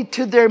only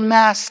to their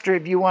master,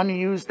 if you want to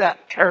use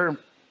that term.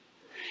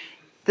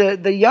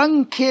 The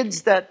young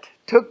kids that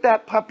took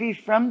that puppy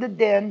from the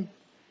den,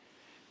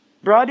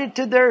 brought it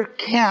to their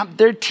camp,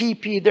 their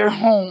teepee, their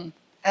home,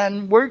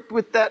 and worked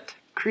with that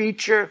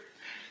creature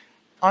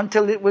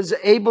until it was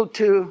able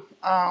to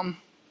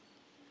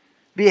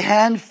be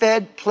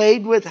hand-fed,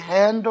 played with,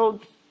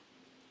 handled,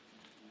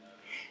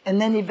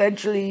 and then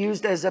eventually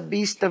used as a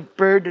beast of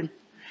burden.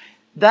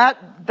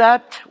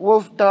 That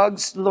wolf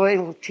dog's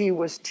loyalty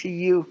was to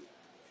you.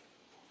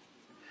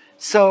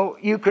 So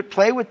you could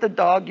play with the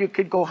dog, you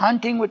could go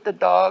hunting with the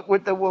dog,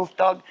 with the wolf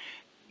dog.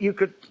 You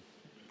could,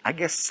 I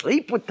guess,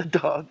 sleep with the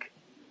dog.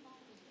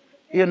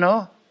 You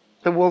know,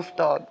 the wolf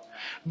dog.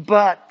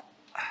 But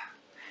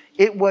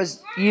it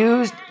was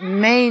used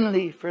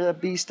mainly for the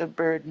beast of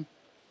burden.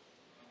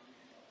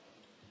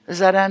 Does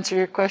that answer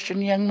your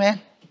question, young man?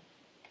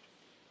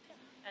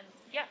 And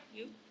yeah,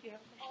 you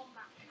have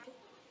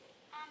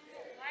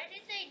Why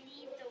did they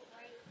need the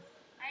white?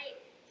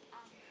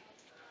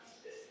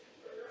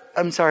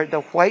 I'm sorry,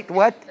 the white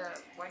what?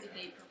 why did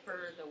they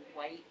prefer the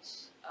white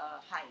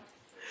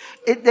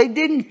hide? They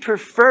didn't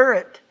prefer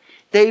it.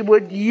 They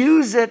would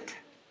use it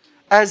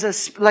as a,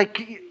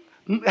 like,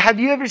 have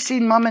you ever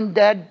seen mom and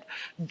dad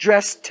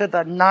dressed to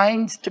the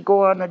nines to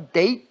go on a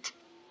date?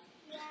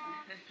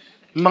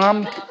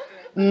 Mom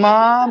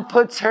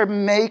puts her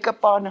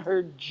makeup on,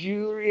 her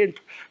jewelry, and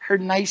her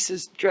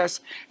nicest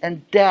dress,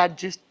 and dad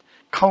just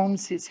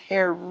combs his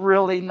hair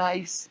really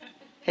nice.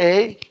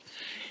 Hey?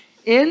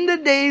 In the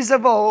days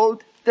of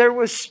old, there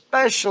were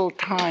special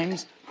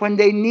times when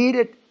they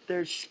needed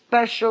their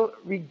special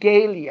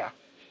regalia.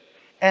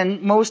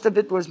 And most of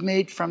it was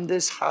made from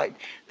this hide.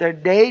 Their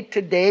day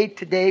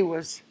today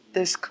was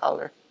this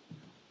color.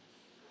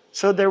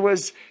 So there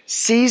was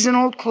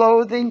seasonal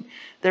clothing,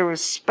 there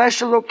was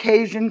special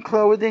occasion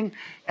clothing,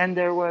 and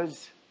there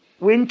was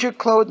winter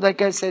clothing,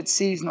 like I said,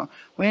 seasonal.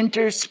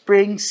 Winter,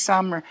 spring,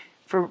 summer,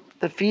 for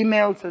the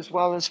females as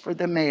well as for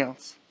the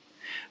males.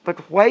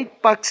 But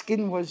white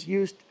buckskin was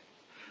used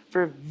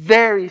for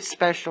very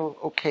special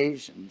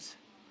occasions.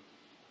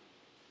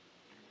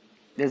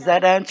 Does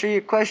that answer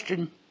your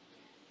question?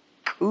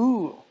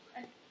 Cool.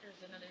 There's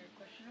another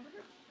question over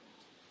here.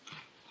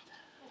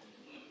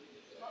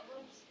 What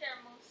was their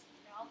most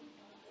valuable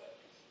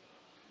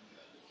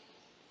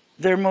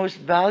Their most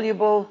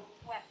valuable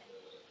weapon?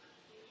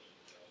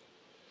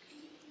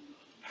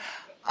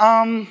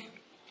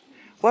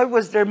 what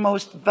was their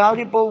most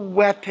valuable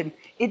weapon?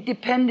 It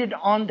depended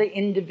on the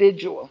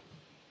individual.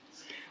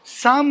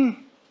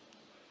 Some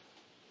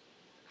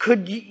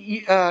could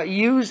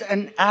use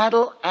an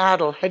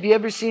addle. Have you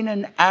ever seen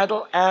an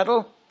addle?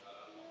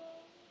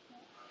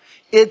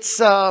 It's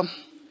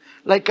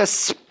like a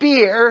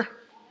spear,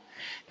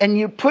 and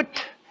you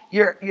put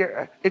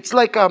your it's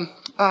like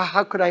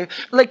how could I,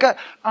 like a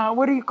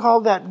what do you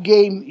call that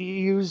game you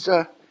use?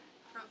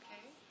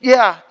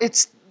 Yeah,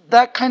 it's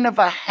that kind of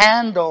a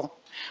handle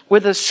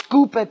with a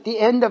scoop at the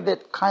end of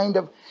it, kind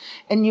of,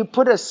 and you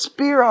put a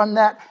spear on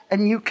that,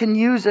 and you can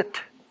use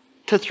it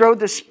to throw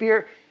the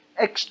spear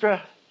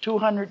extra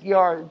 200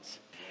 yards.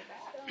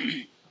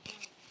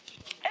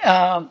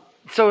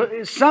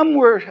 So some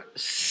were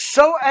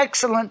so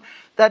excellent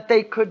that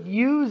they could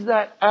use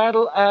that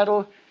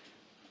addle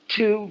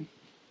to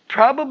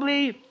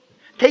probably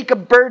take a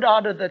bird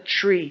out of the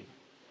tree,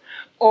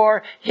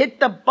 or hit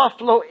the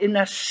buffalo in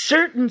a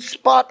certain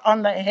spot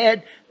on the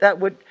head that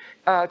would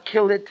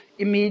kill it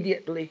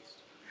immediately.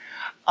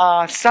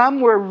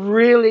 Some were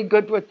really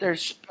good with their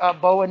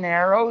bow and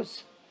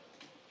arrows.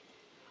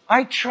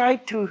 I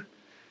tried to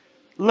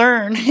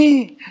learn,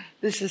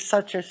 this is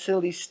such a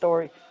silly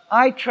story.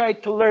 I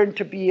tried to learn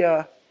to be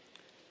a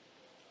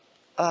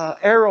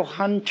arrow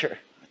hunter,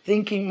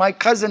 thinking my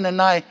cousin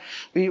and I,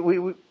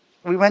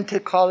 we went to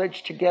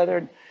college together,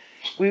 and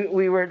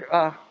we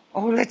were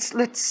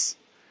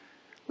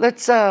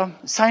let's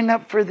sign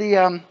up for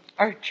the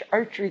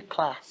archery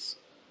class.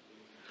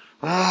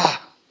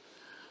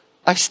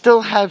 I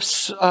still have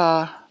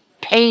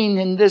pain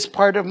in this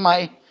part of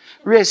my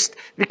wrist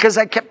because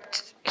I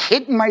kept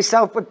hitting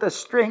myself with the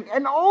string,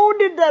 and oh,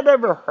 did that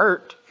ever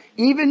hurt.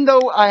 Even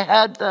though I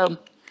had the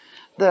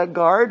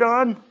guard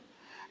on,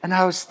 and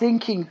I was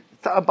thinking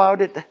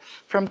about it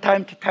from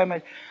time to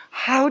time.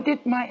 How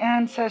did my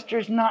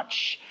ancestors not,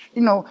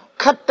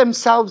 cut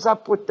themselves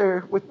up with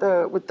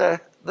the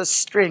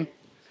string,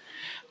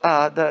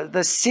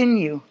 the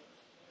sinew?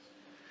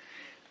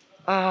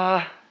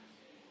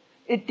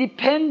 It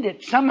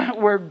depended.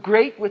 Some were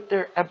great with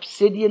their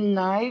obsidian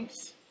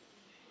knives.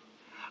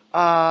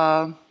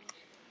 Some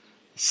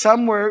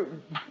were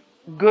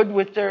good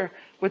with their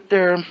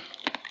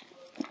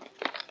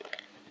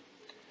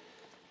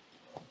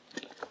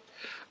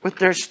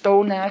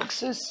stone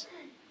axes.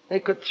 They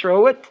could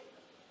throw it.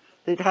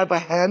 They'd have a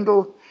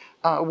handle,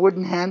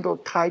 wooden handle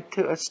tied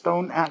to a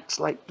stone axe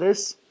like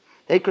this.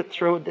 They could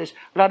throw this.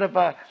 A lot of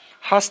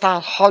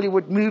hostile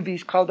Hollywood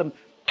movies call them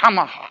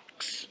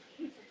tomahawks.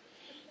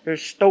 They're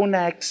stone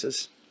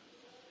axes.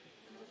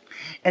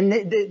 And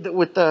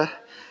with the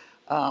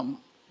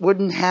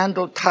wooden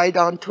handle tied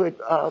onto it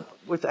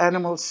with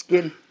animal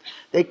skin,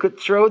 they could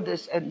throw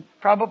this. And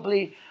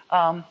probably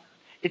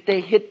if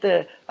they hit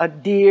a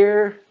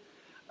deer,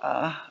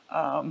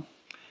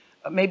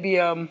 maybe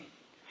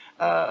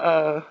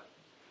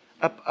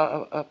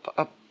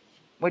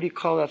what do you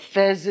call a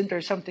pheasant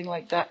or something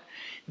like that,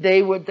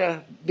 they would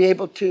be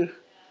able to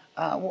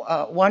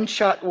one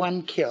shot,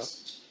 one kill.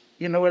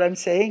 You know what I'm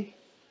saying?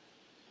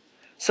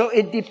 So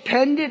it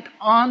depended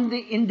on the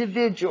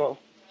individual,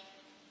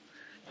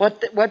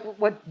 what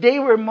they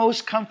were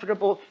most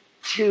comfortable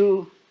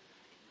to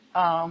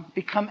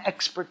become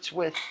experts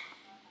with.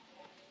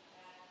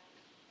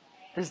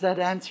 Does that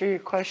answer your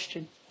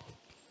question?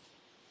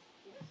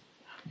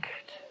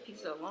 Good.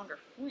 It's a longer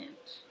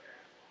flint,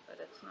 but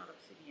it's not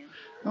obsidian.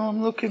 No,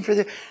 I'm looking for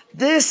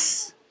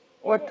this.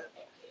 What?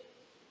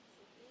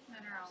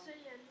 Mineral.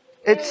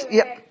 It's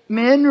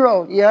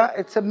mineral. Yeah,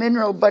 it's a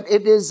mineral, but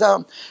it is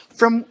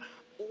from.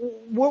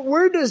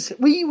 Where does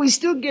we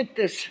still get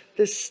this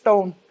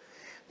stone,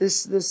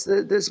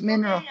 this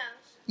mineral?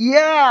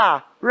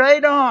 Yeah,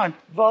 right on.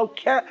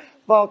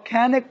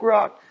 Volcanic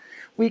rock.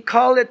 We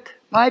call it.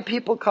 My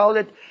people call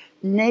it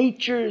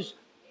nature's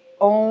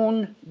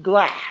own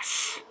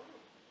glass.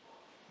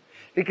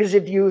 Because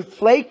if you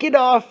flake it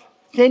off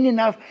thin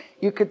enough,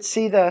 you could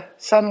see the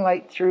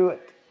sunlight through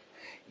it.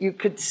 You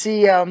could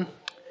see,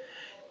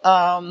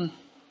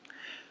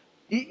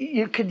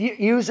 you could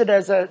use it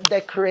as a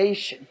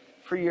decoration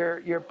for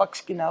your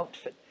buckskin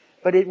outfit.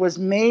 But it was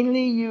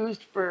mainly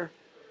used for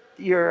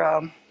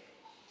your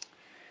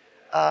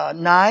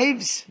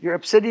knives, your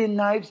obsidian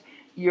knives,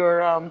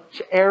 your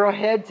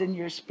arrowheads, and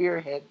your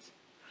spearheads.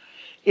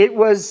 It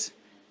was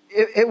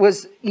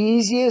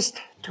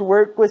easiest to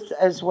work with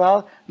as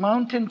well.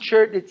 Mountain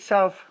shirt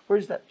itself.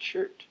 Where's that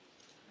shirt?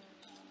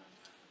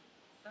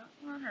 That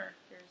one, or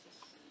there's this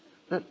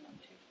one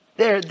too?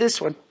 There, this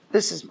one.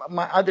 This is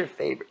my other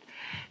favorite.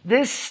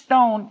 This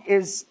stone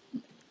is,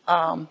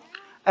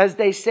 as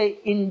they say,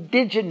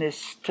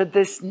 indigenous to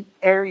this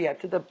area,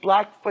 to the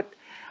Blackfoot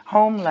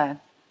homeland.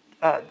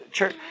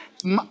 Church.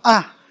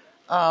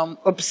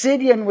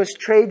 Obsidian was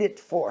traded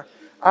for.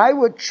 I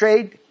would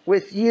trade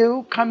with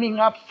you coming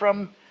up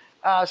from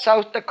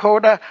South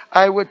Dakota.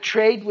 I would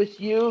trade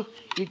with you.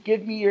 You'd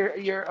give me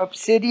your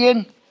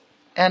obsidian,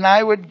 and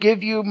I would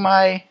give you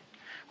my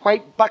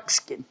white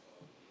buckskin.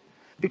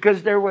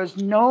 Because there was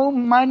no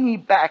money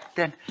back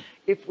then.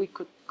 If we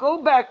could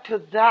go back to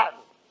that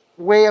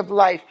way of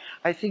life,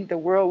 I think the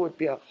world would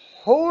be a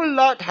whole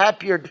lot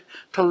happier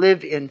to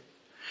live in.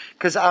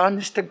 Because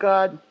honest to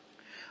God,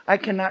 I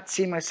cannot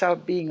see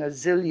myself being a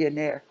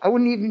zillionaire. I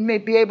wouldn't even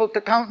be able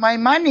to count my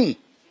money.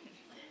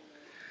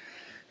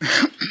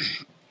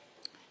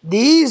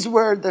 These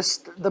were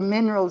the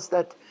minerals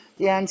that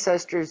the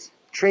ancestors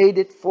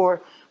traded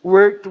for,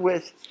 worked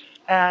with,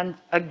 and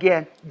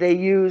again, they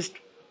used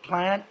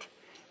plant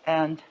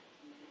and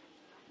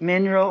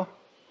mineral,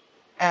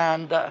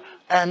 and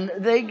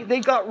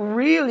they got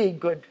really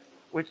good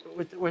with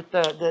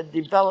the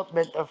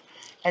development of,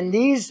 and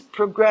these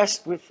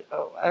progressed with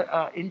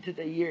into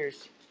the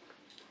years.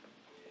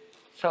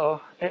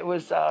 So it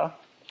was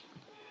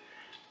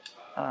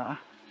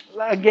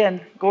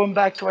again, going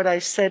back to what I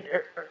said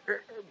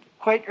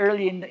quite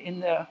early in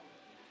the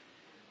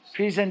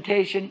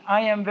presentation.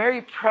 I am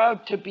very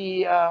proud to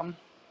be a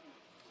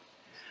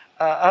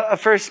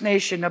First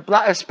Nation,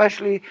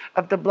 especially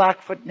of the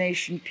Blackfoot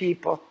Nation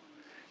people.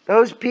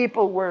 Those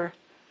people were,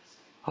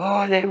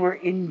 they were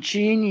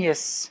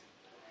ingenious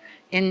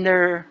in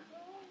their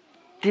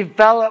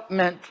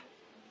development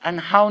and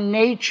how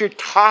nature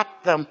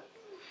taught them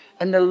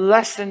and the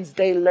lessons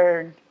they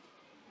learned.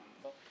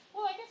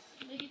 Well, I guess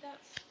maybe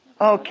that's...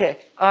 Okay,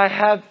 I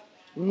have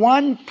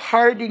one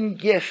parting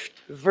gift,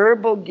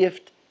 verbal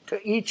gift to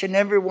each and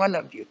every one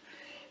of you.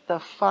 The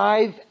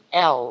 5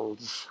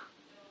 L's.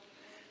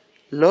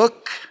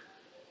 Look,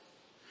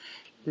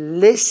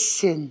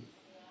 listen,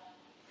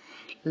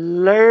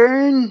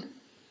 learn,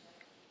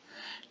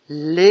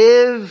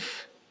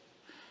 live,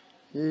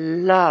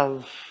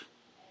 love.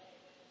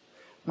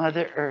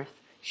 Mother Earth,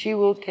 she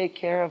will take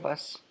care of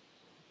us.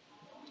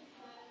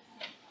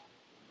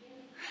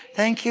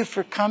 Thank you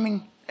for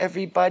coming,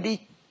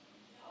 everybody.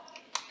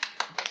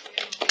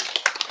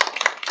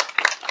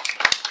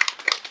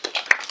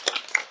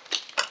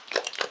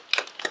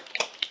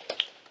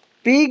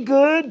 Be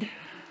good,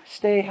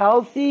 stay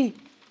healthy,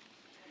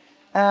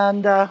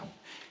 and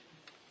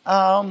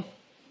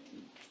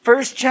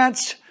first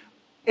chance,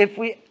 if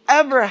we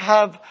ever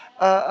have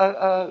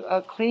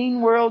a clean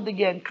world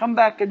again, come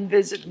back and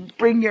visit and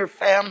bring your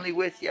family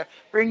with you.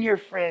 Bring your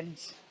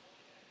friends.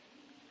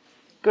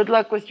 Good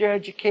luck with your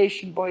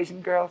education, boys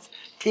and girls.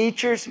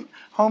 Teachers,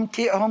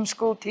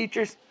 homeschool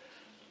teachers,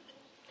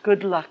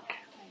 good luck.